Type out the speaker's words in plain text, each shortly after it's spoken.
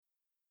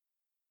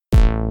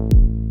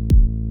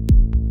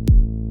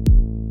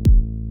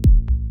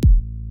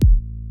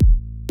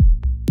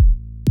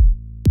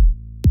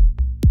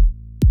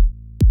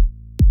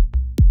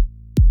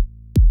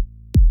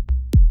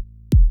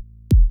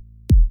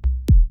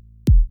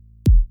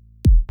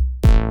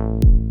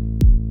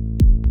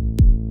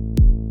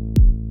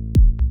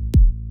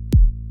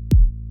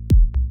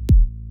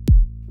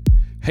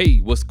Hey,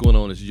 what's going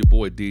on? This is your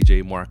boy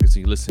DJ Marcus,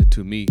 and you listen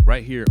to me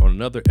right here on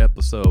another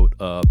episode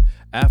of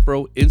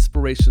Afro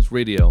Inspirations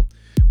Radio,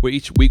 where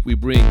each week we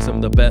bring some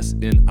of the best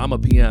in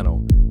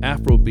Amapiano,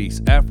 Afro beats,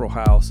 Afro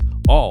house,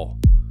 all,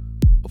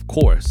 of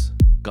course,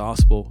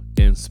 gospel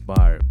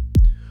inspired.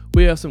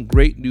 We have some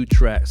great new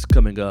tracks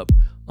coming up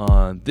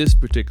on this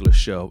particular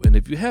show, and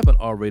if you haven't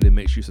already,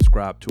 make sure you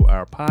subscribe to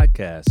our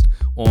podcast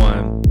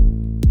on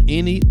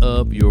any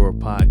of your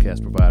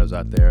podcast providers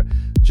out there.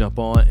 Jump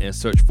on and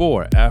search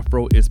for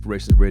Afro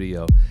Inspirations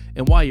Radio.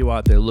 And while you're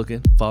out there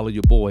looking, follow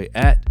your boy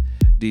at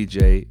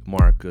DJ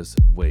Marcus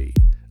Wade.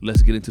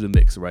 Let's get into the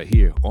mix right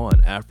here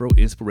on Afro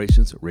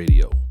Inspirations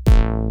Radio.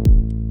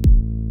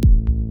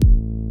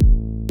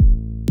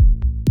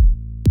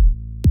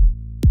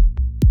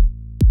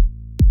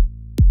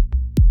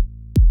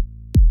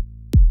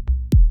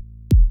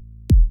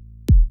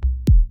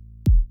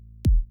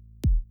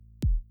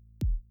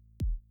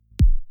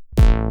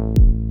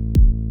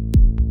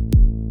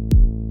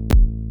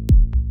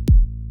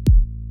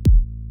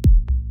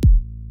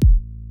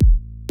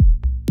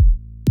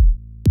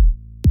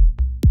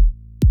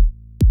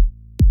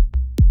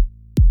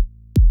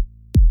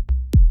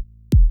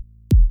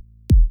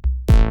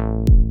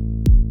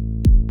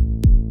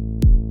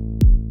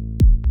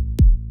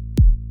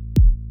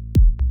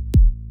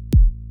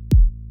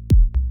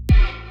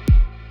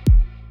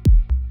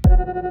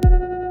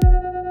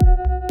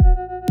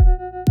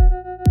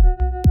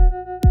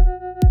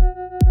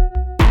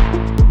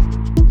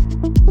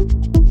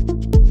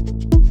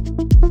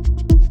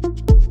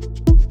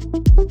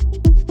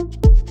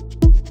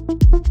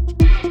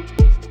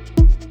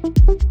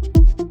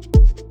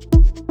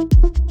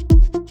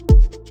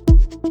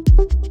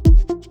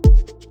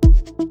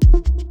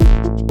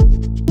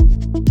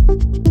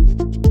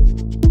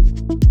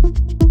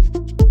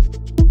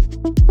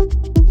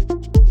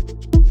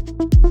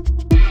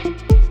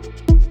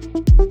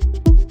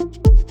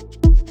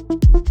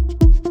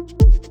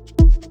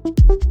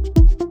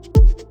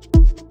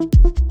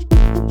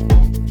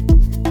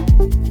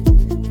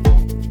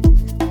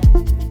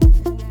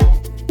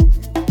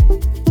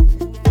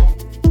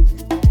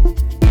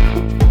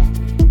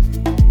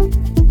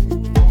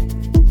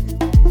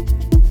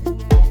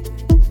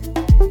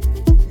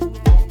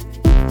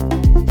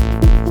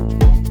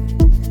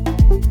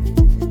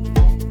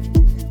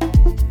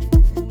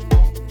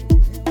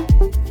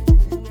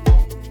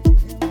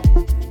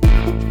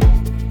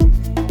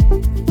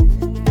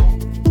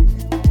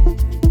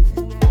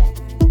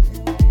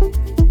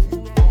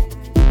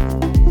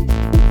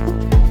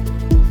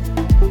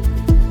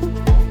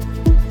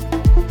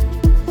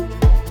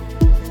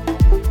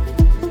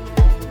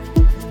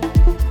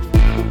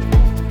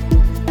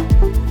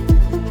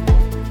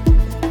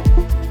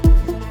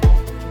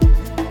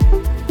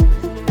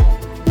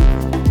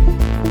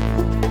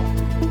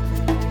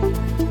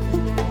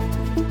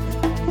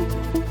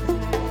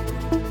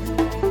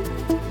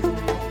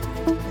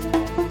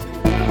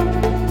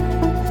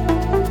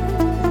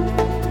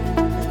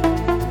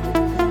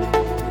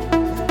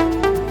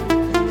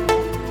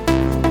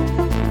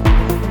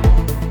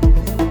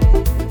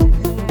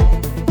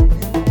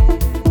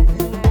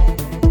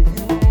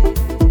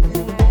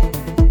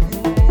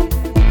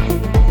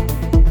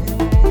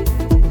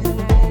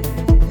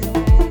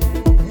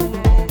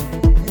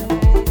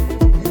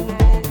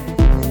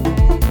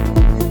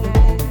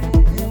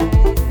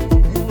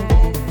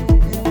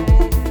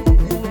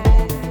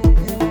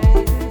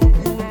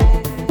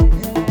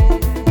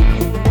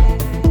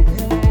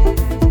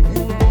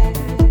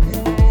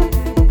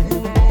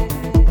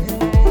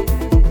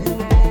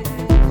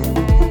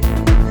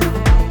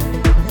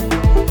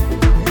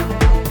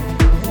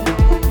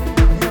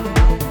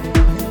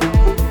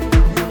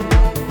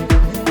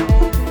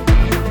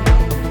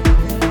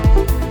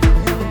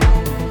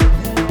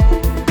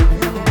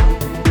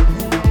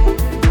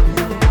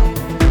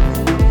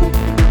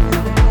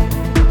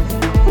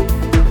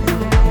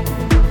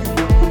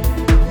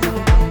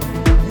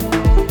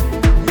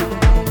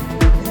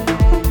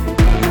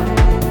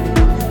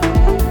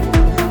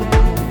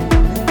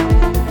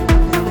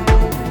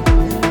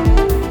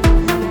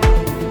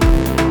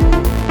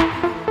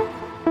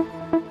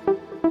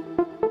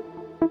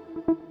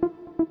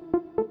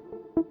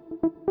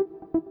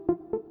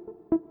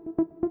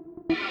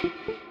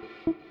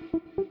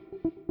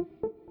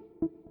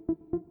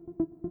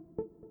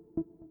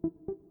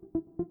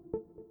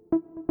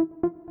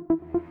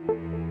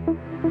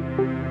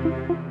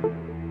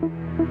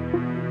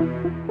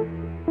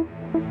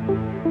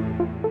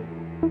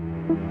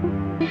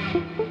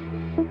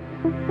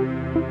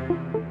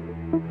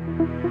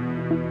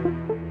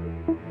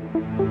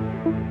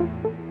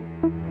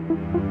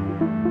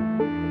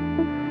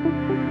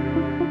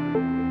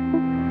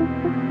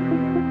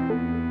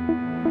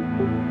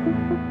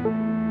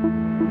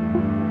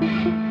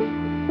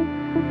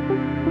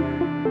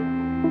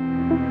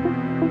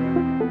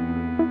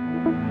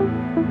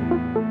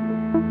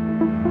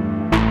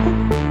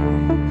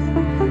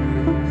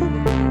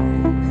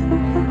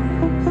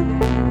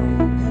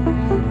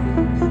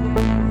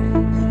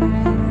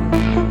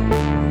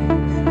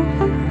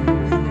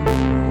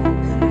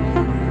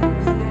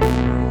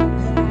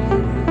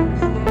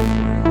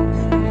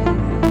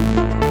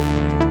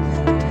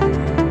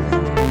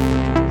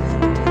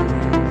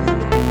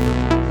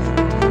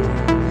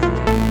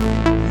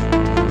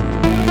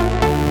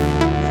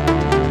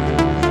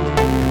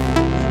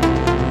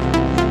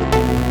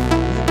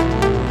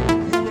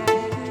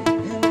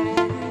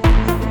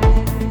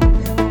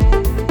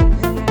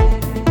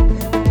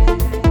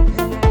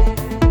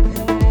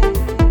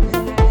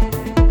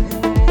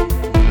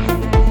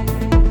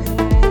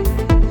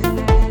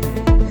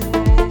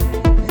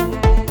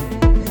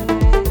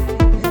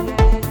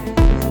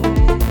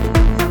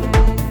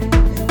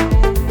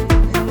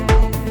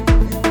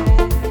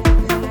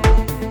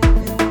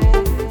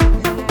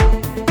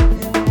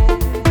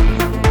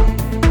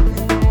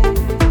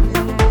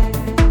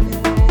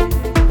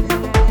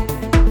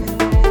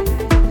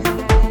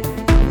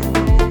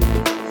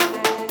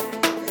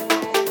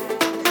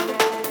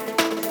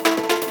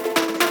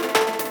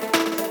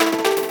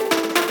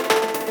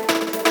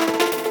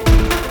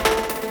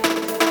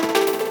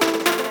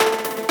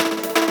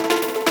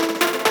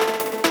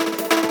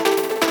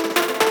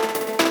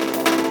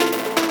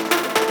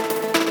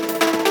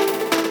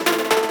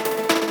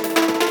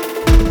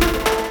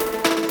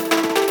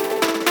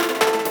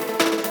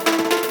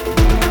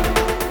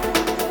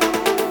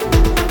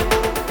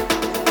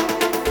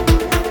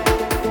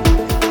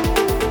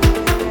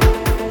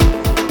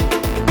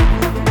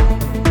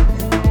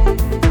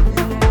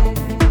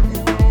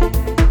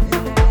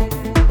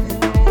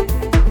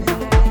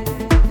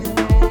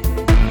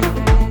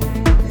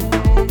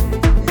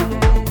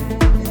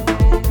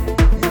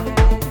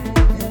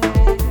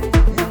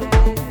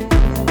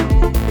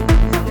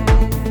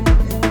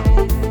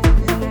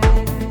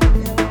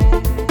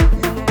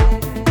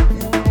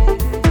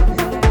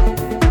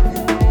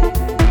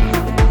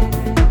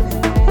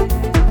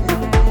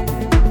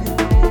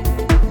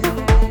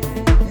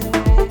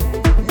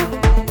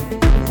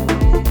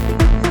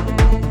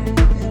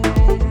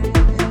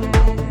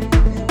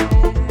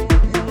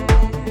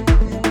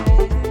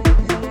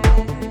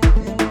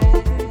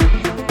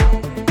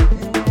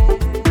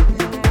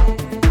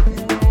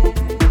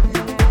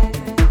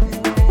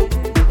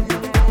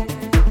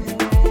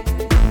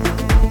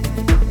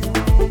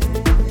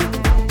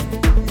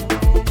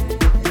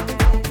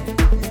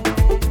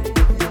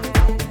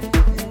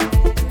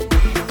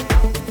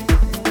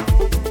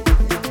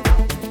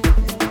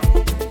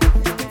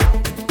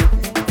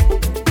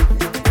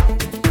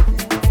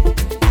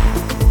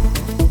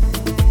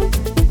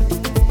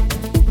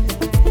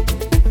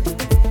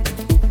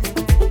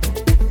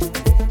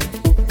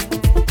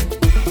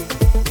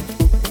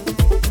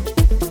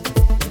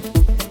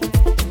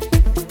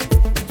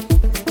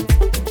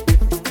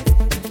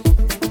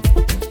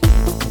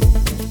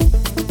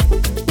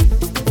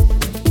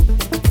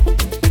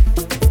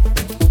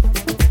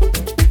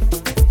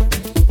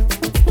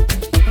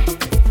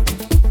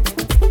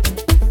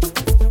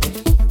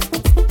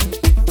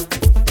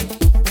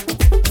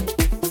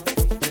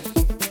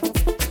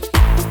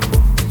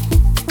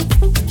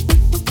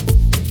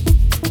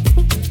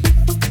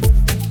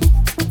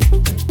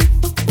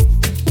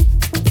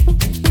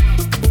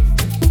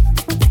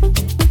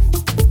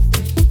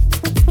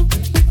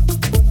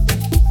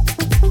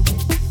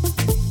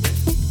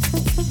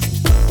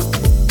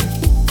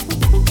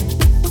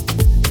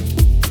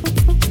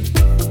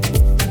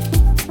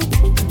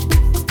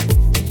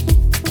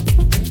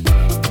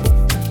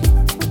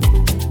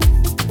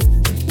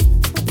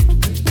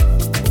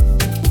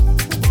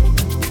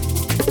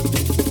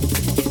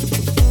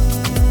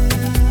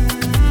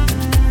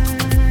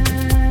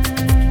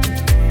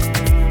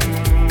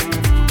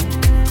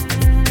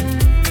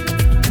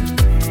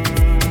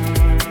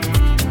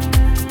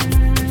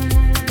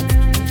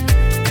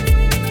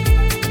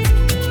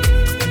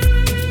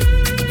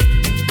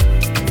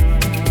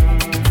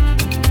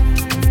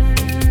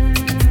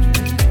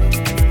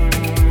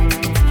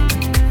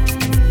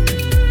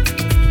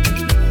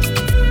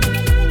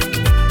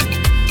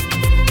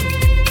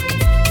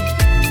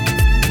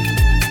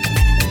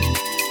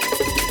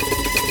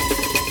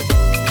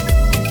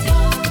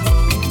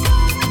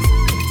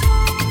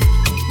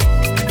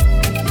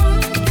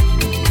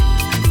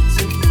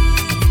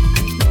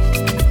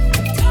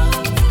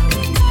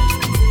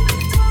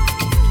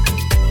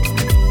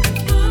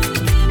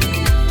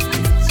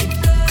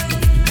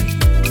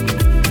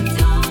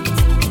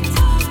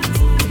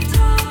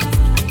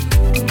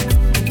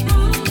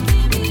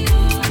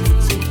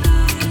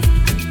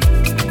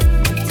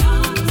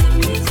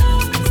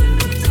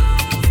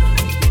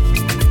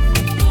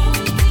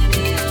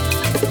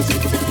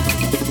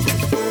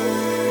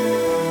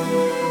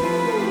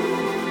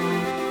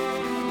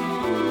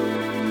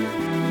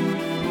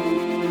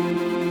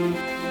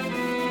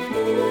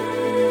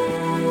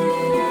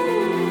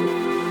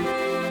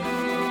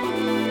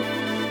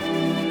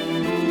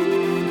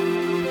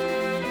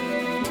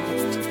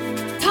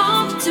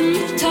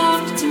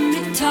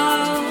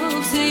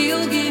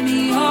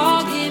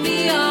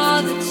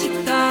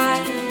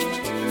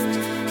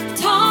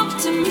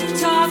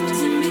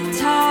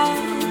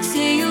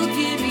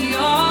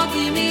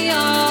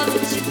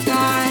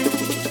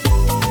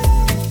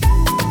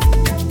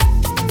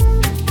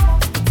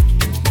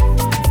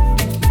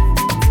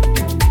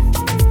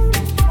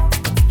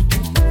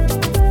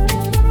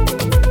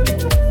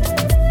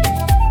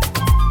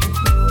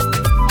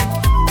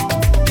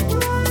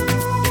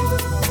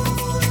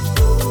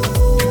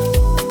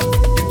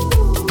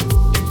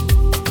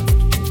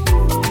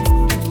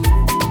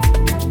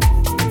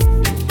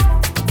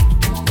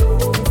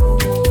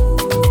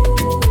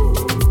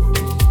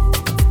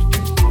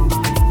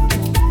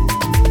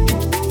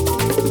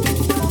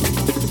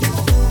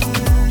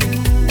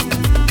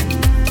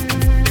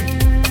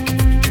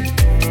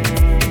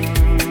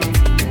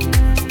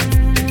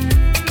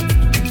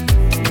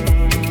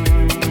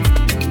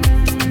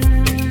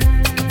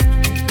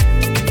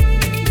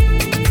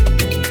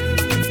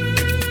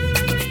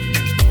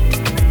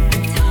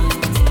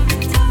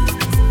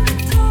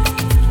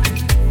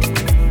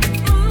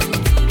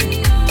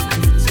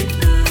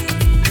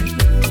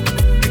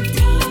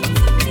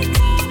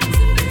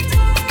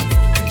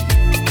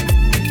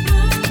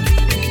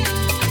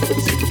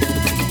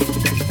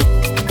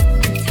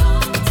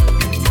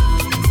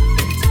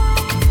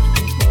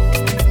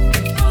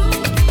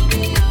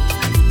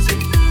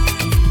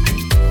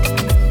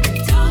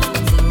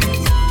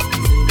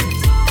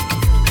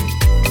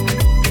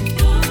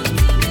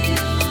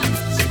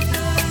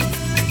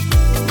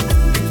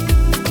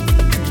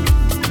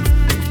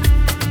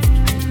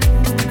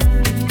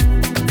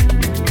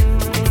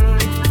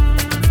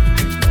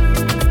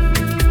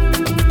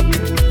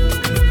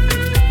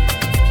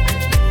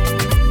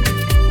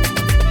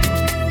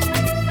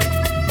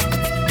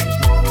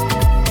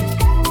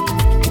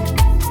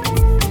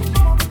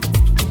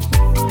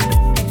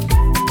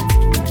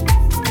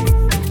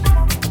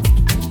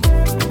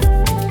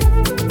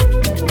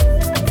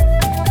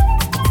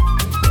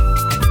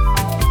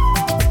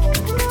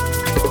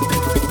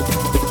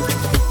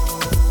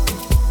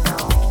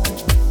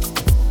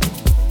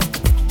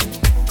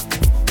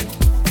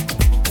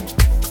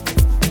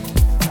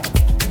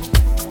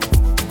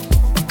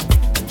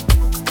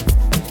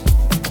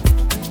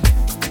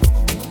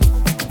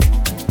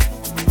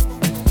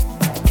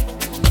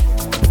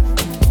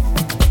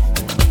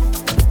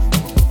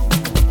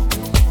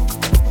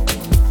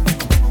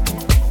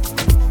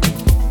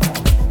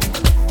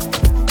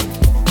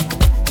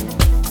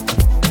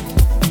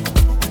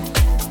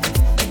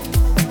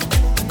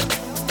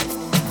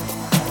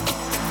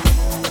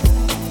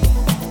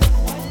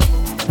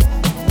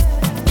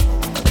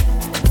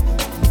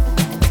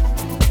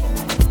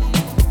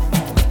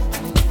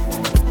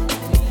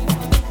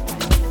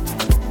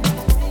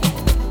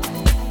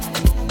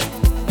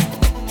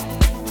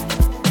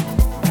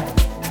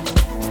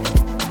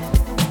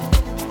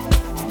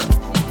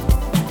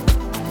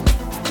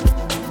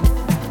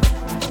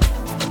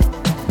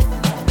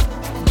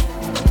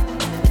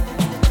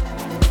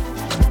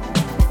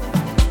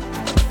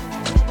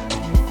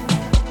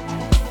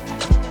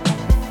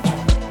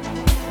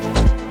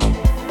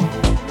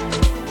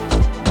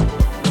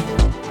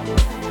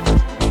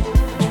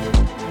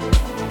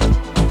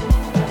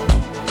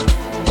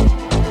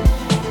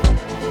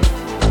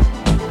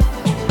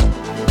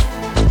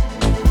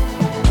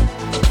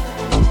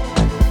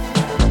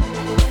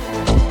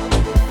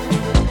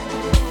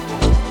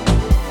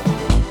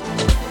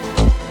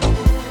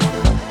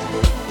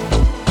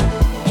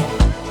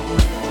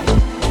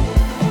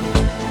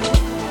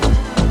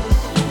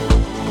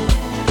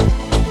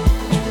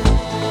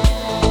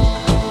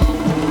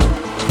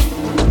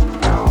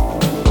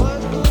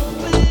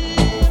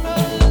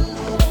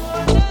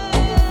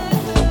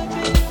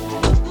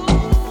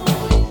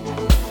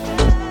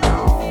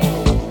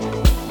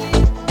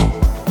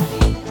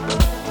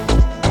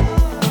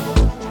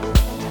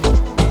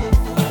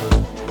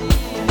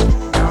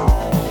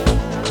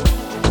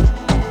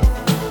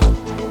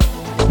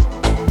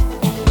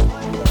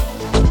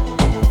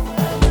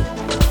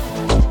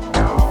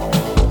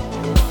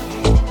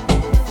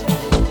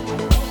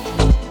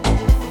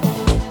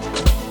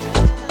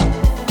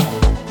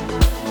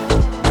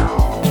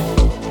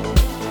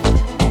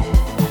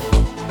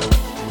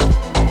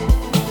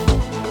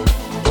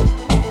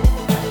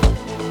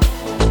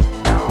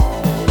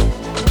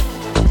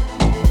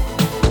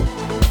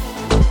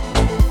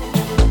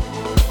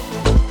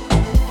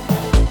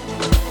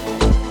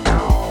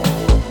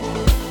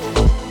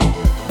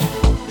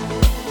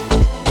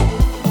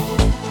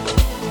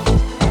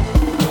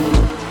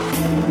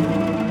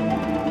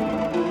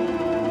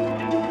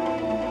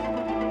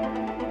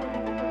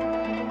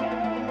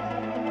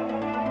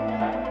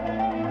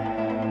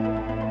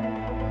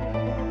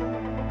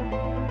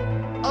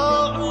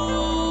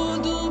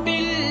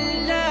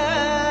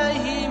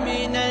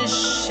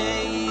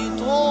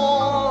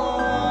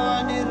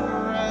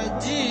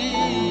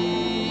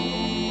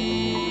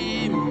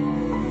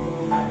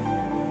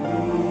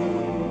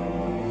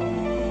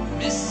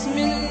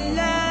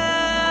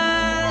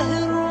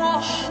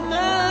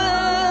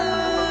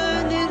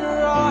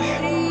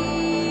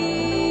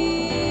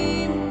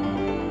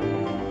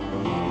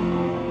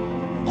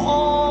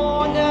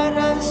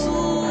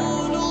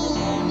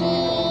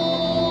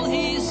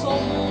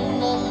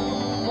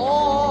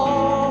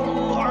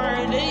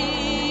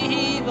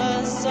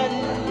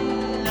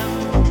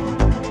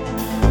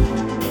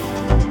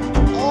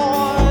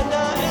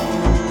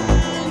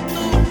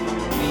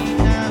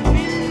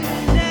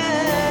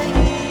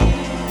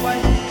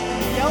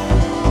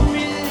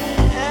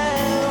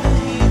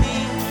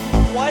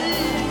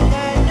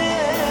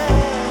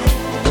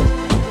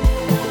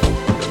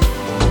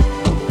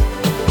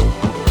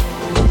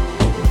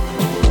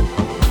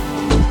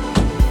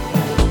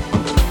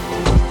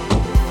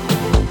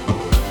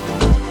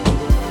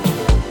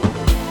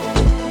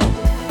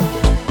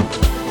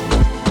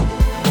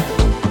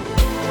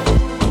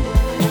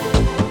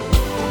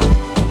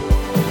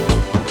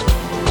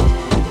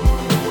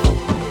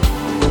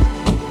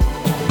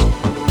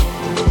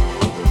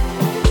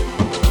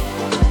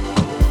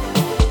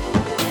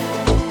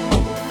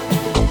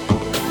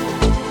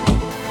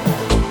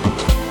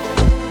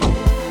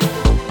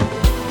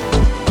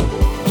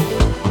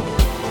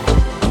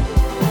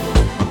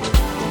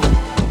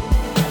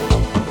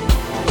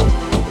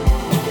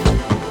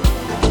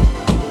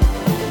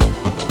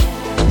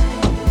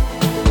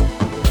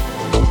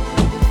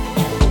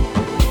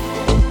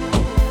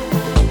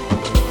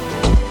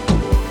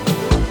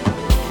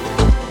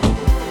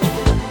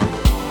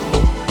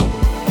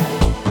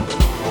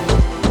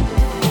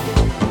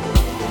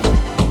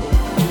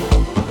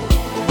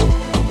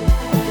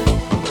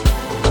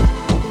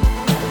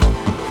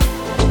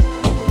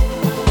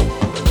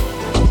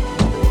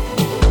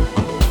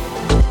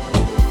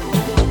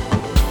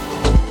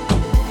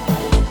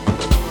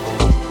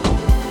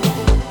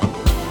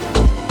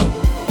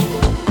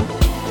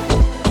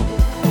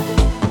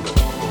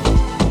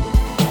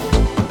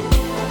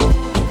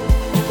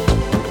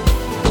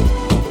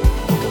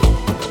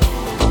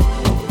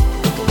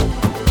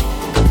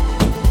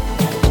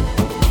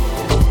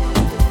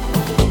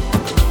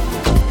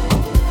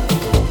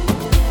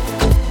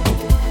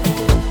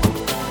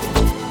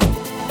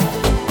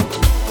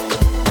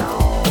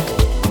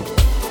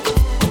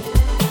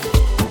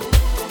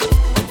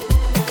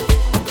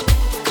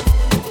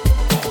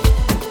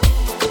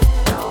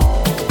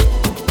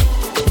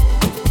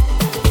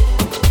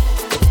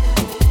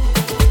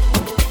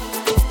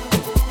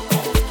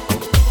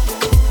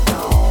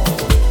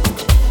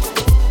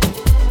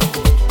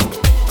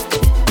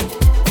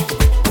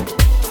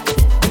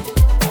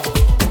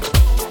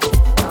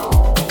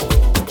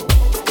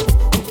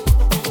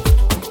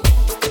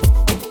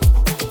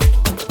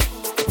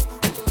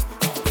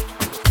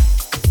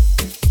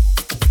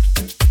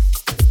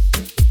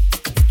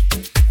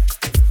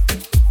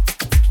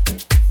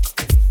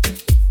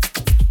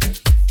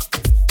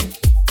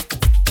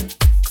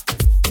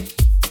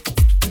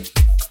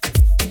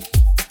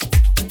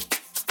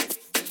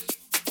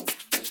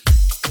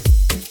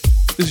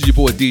 is your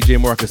boy DJ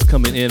Marcus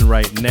coming in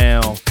right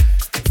now.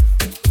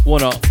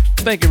 Want to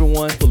thank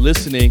everyone for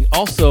listening.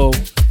 Also,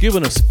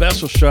 giving a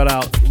special shout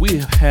out. We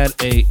have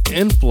had an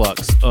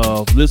influx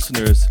of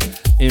listeners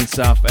in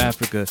South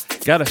Africa.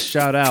 Got to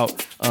shout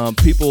out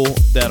people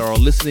that are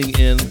listening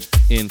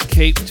in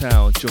Cape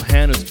Town,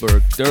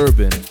 Johannesburg,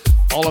 Durban,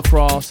 all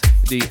across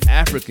the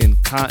African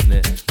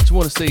continent. Just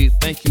want to say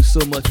thank you so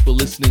much for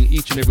listening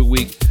each and every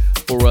week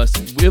for us,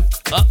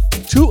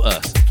 to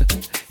us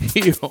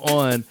here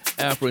on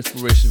Afro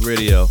Inspiration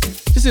Radio.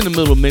 Just in the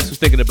middle of mix, was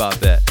thinking about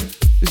that.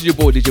 This is your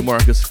boy DJ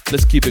Marcus.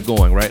 Let's keep it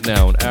going right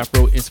now on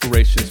Afro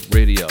Inspirations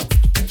Radio.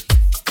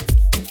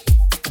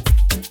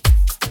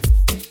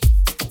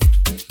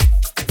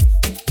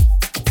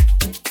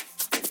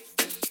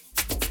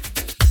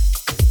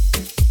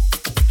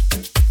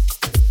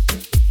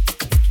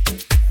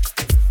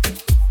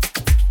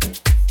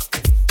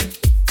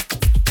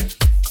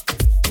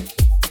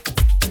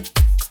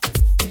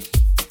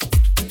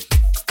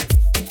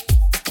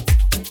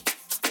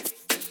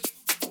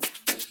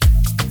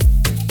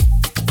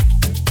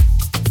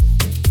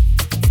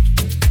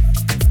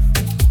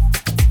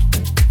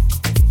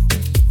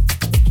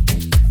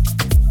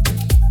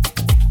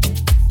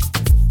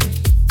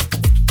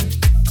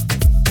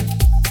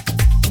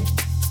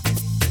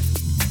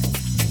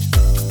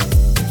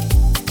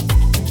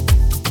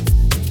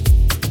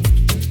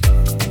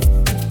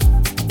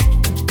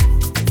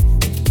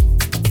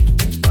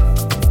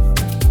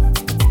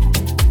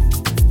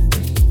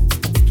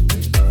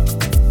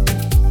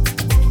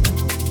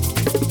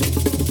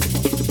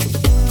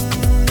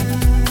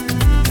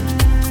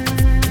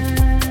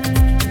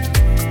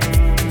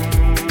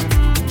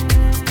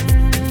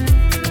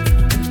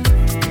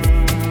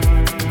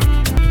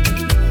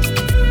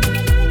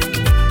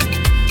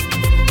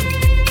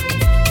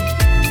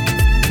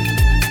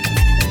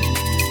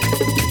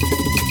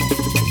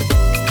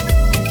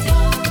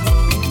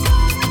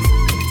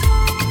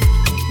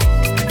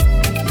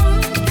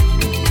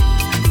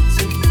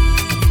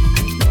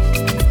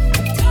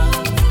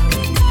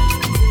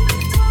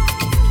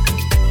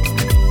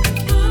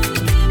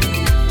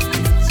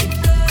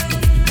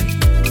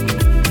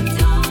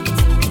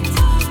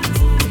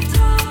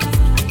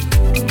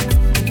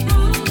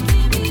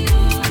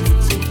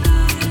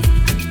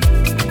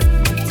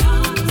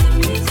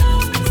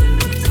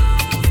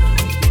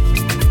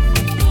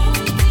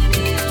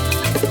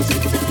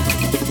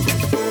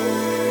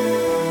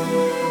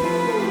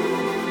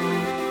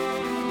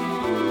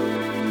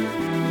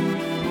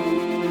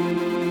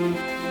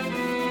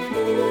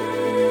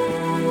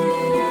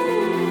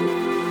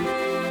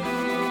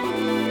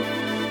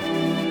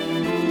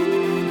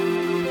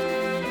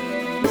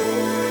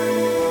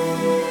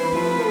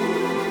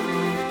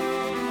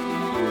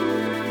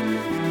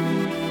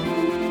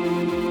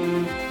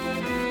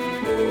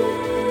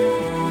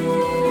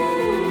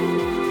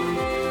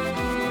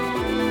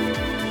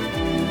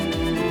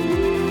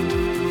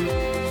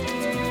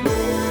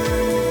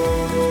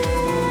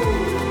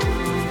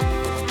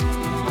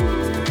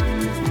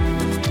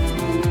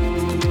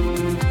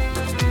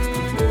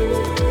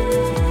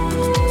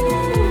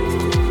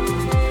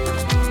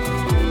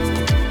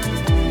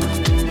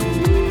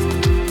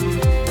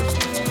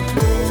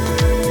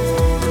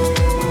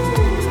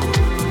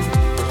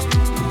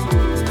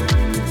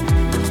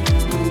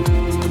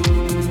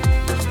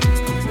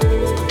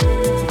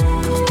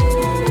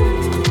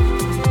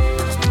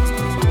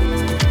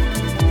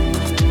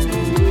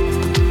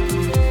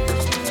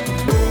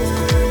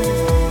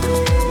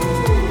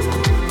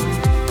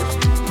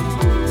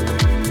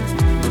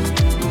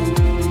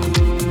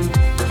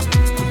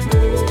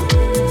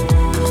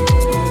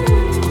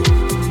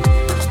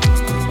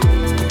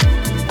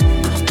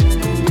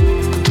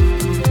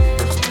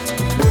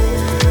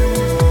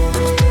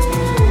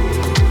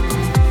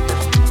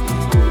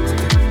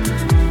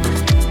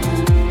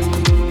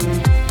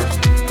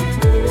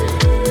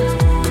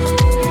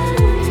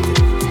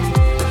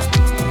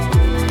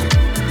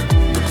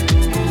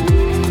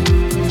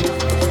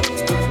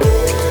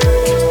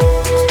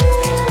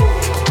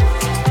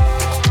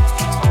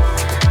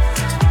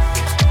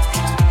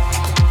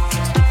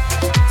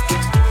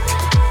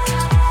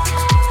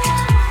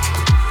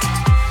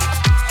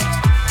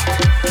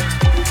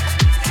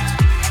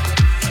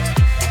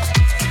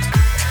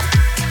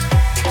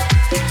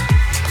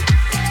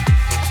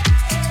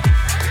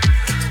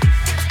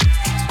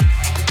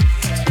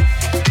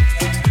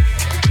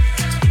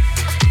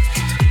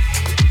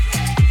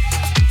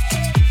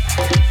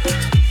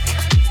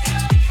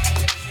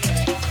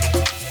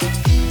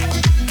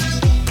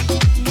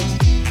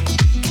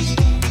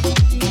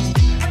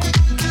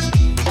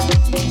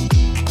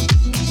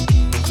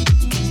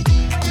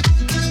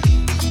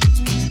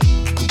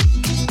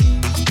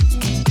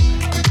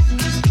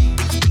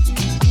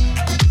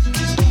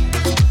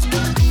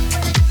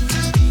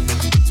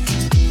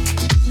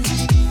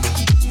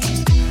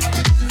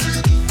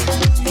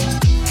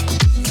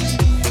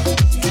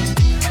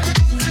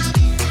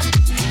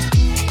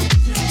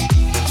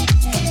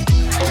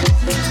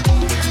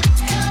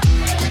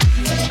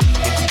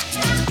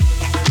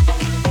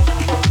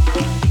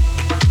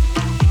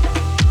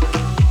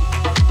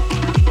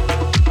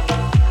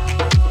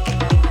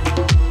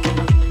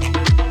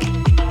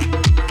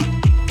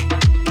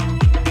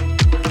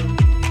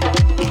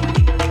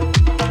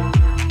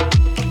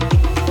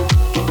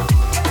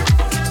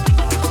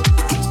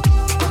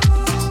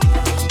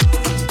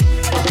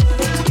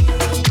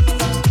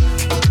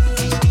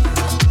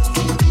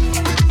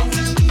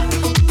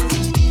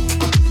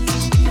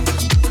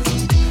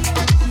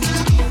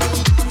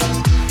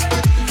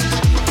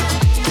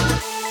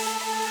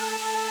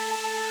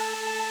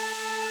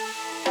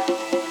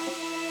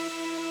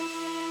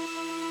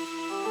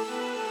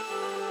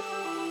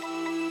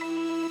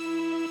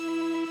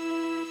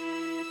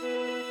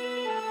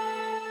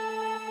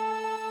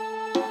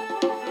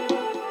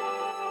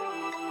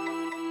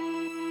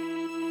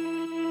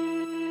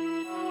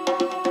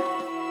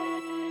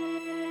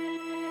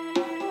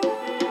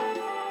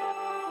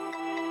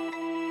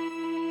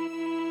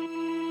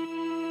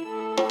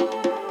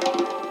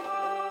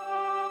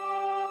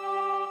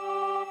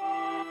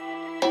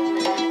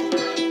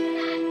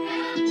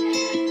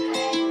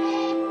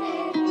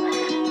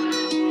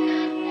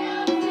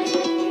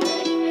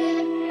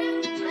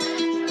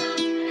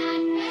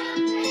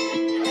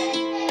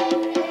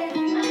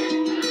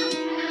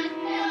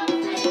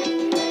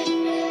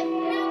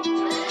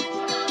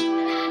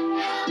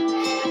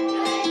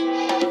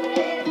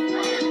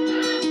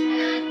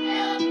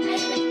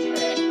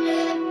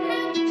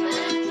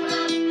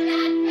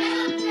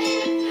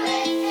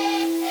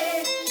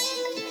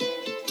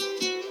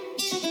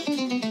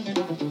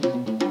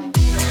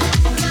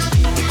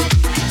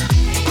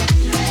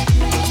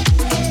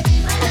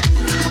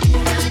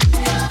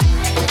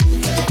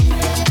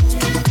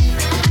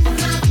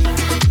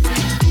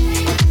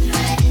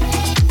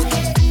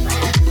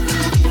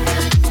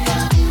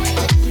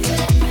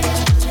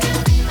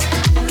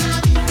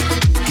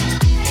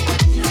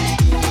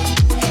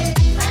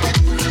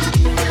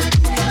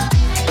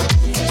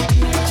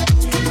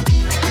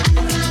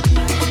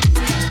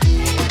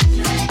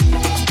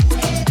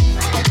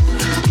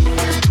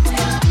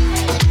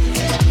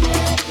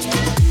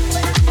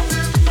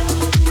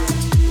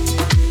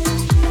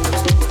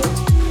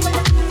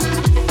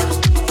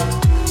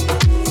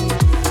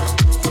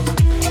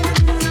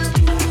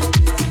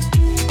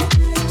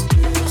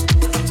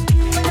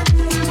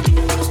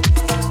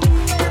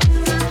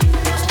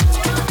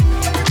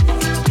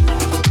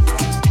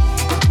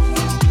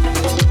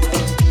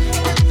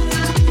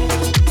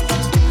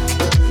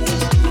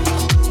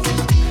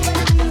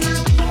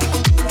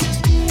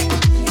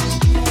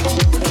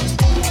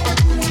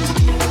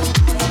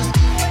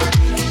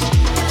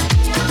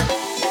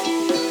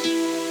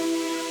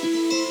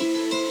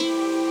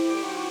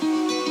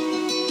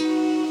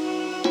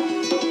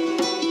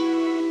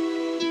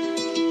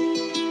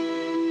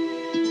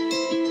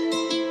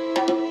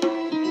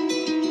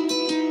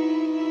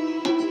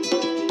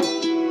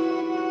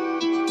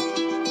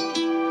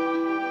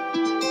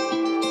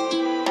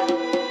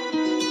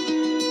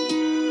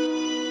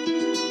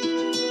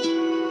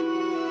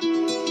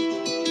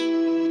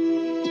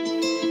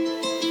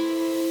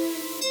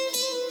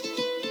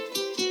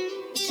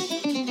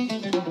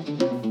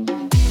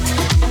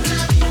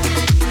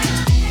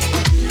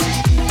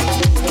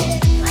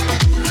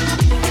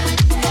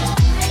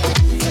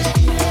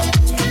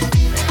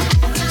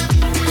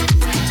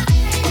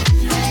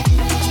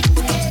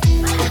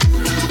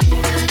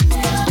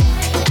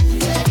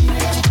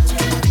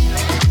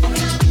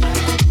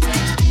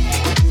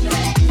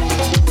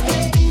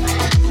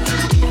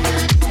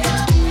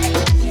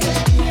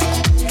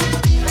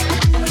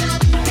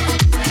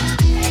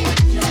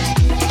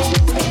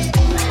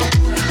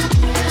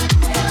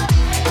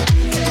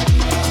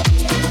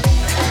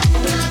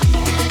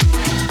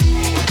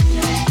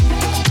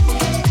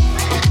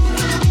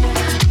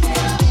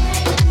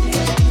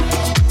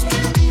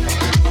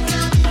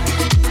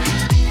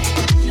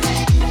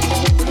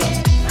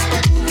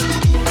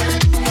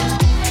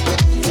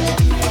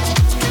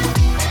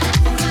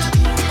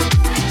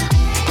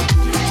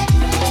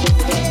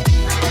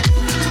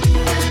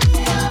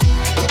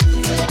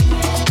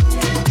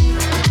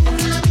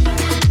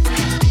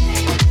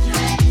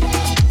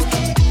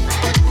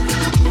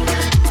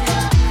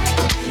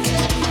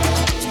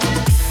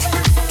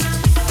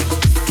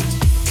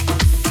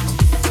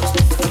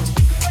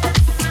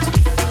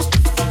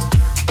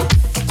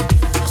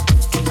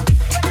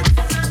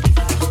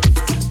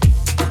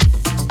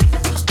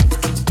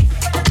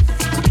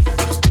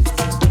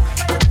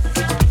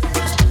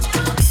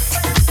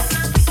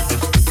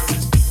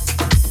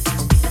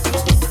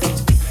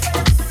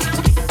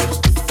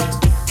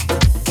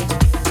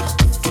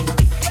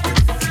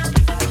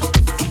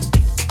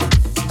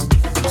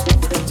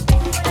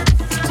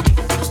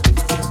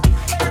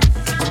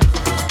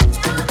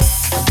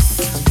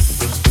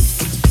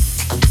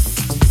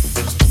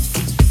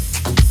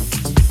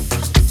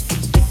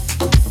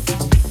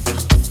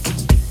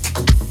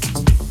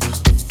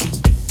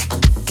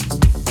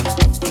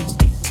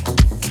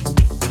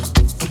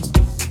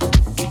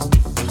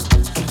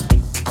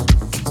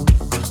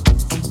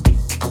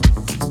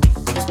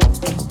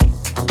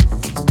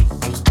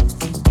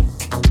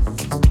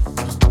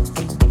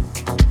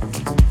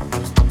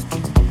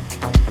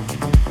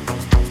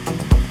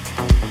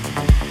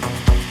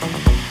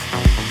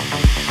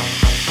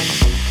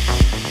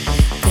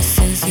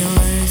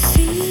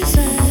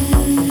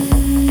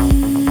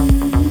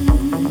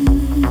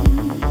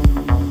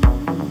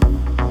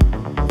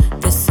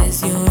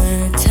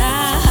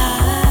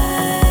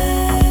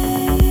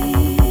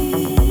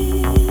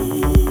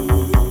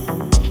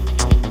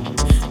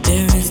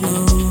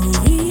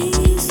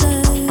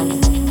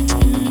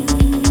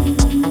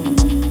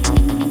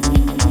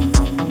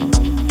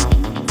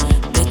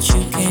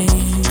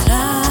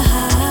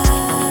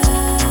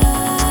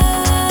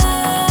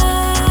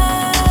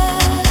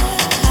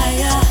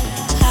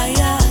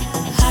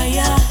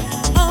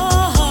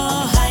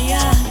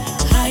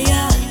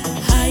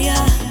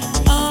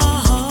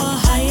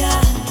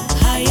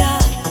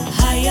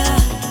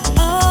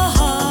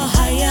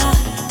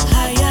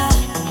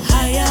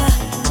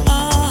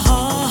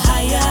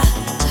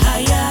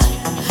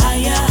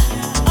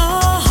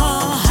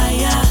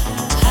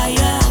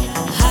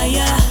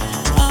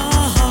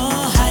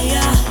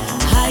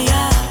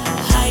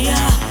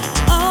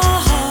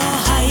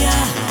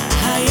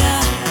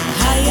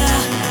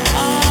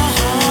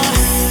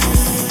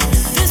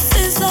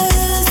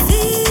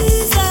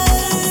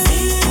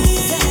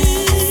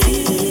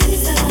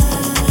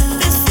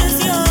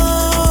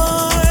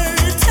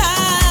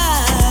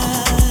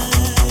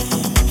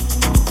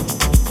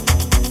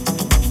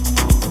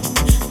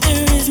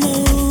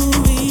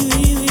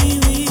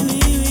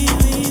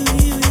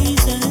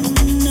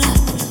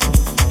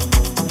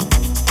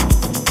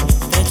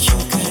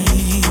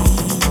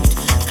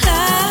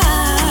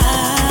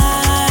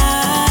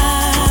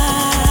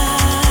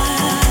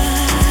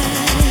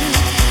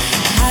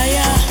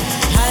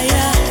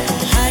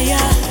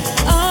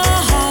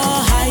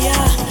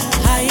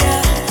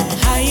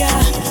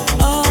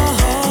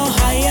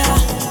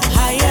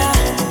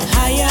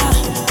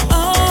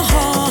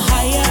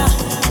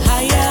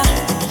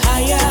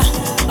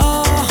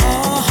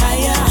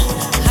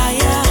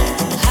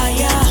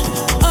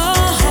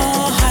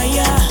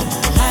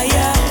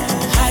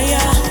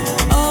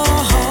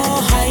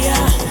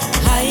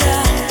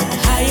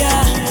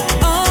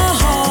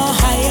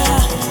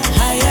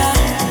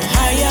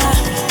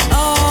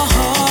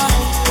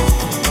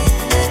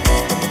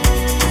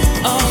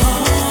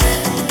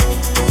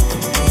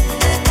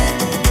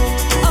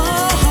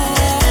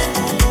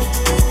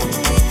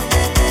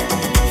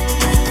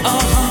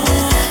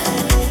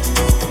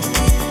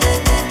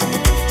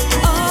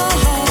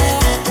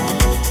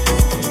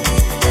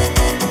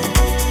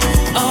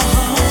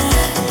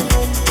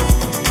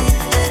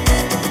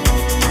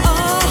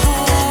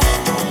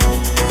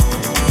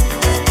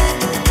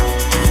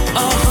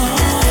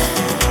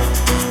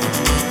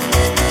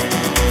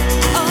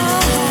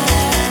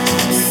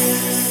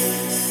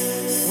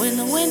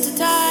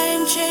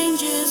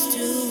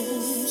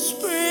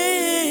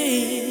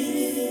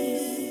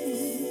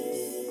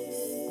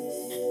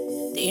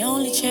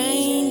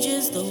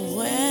 changes the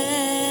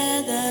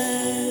weather.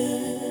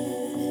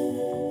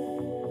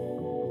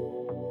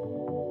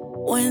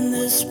 When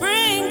the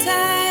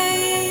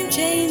springtime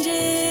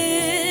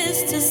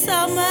changes to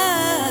summer,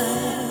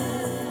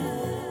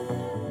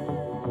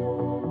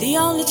 the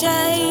only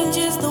change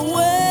is the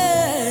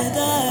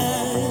weather.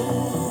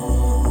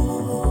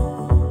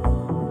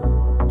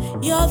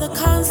 You're the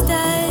constant.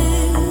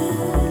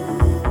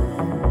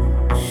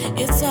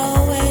 It's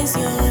always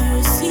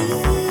your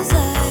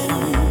season.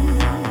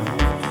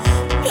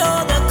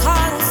 You're the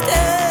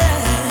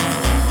constant.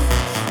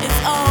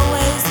 It's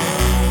always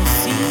your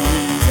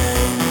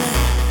season.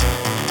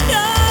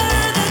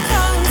 You're the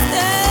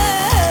constant.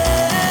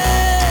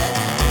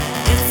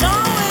 It's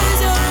always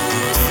your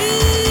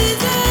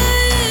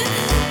season.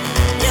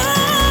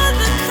 You're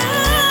the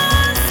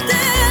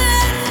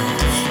constant.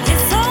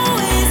 It's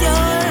always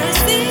your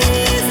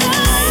season.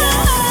 Higher,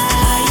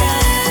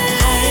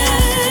 higher,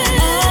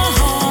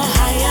 oh,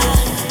 higher,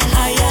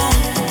 higher,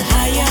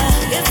 higher.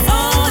 It's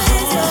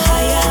always your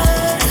higher,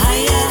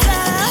 higher,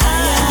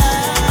 higher,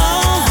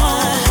 oh,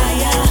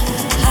 higher,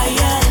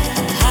 higher,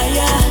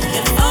 higher.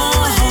 It's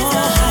always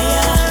your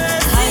higher,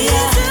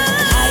 higher,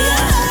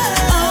 higher,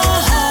 oh,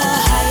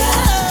 higher,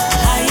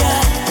 higher,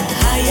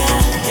 higher.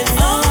 It's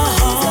always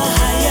your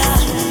higher,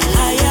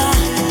 higher,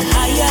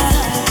 higher,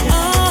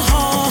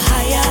 oh,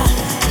 higher,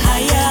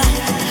 higher,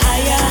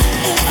 higher.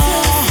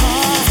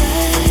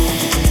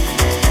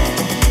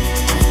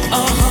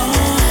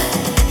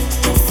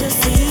 It's your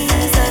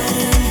season.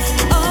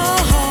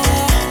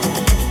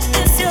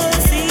 It's your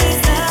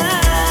season.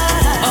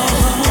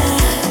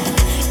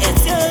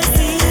 It's your season. It's your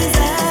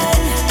season.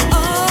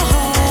 It's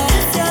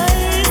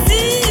your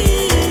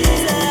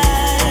season.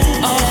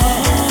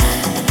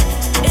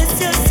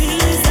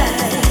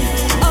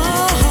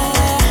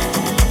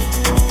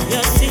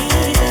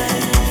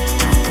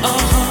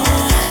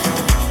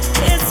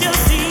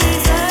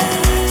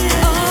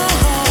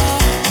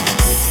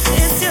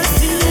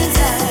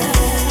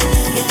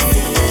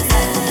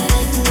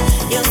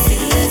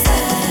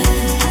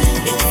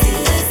 Your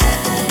season.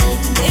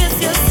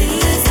 It's your season. It's your season. Your season. Your season. It's your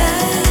season.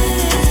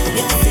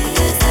 Your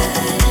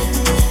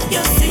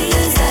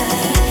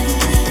season.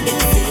 Your season. Your season. Your season. Your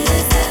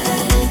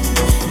season.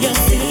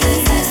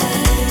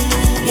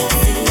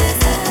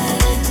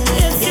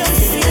 It's your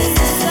season.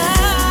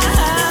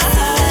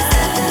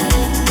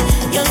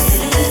 Your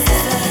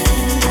season.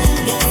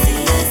 Your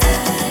season.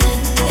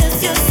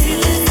 It's your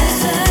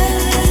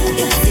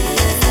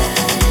season.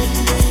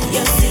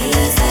 Your season.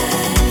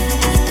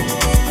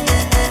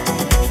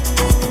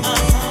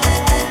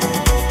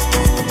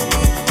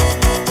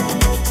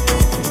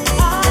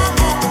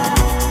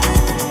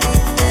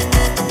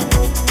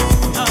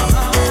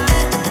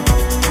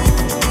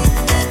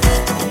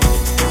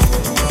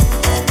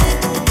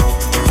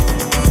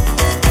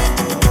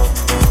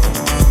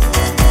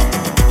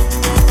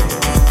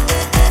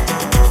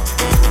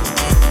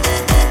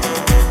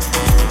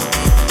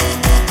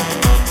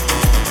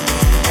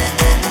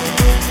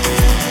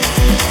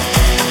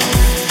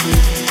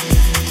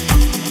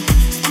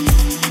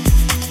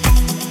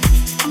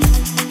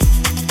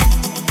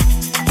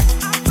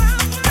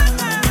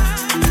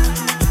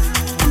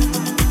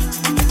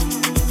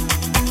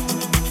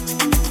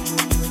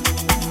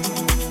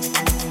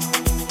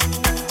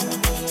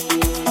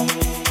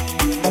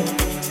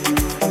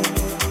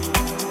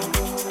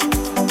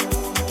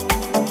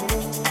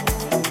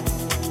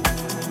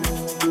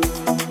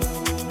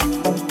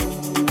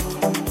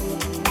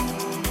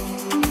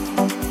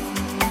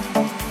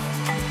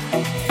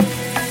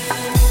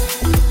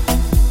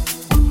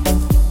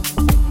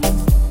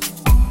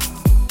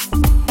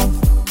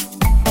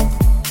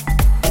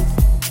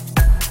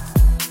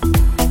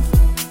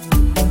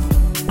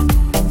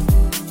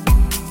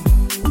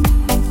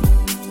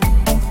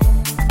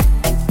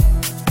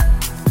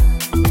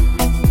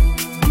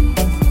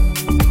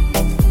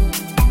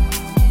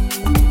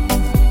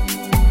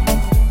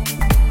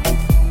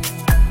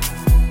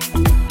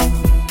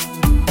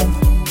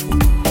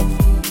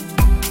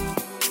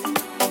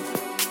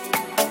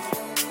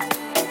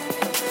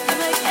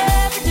 Make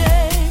every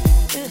day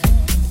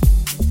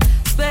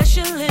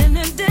special in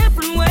a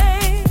different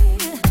way.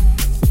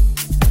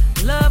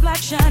 Love like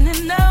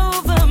shining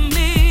over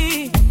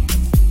me.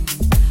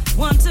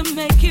 Want to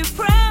make you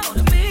proud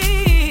of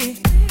me.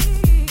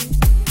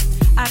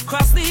 I'd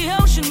cross the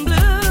ocean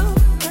blue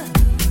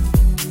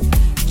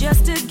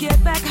just to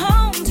get back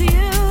home to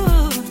you.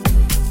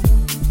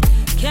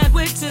 Can't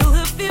wait till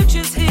the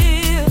future's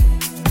here.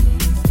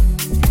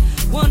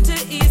 Want to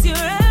ease your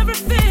every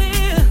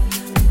fear.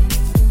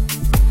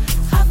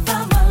 I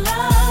found my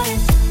light,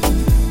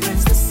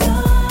 brings the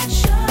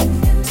sunshine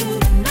into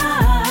the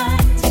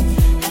night,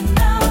 and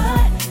now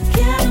I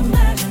can't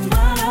imagine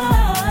my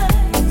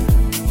life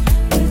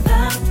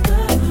without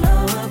the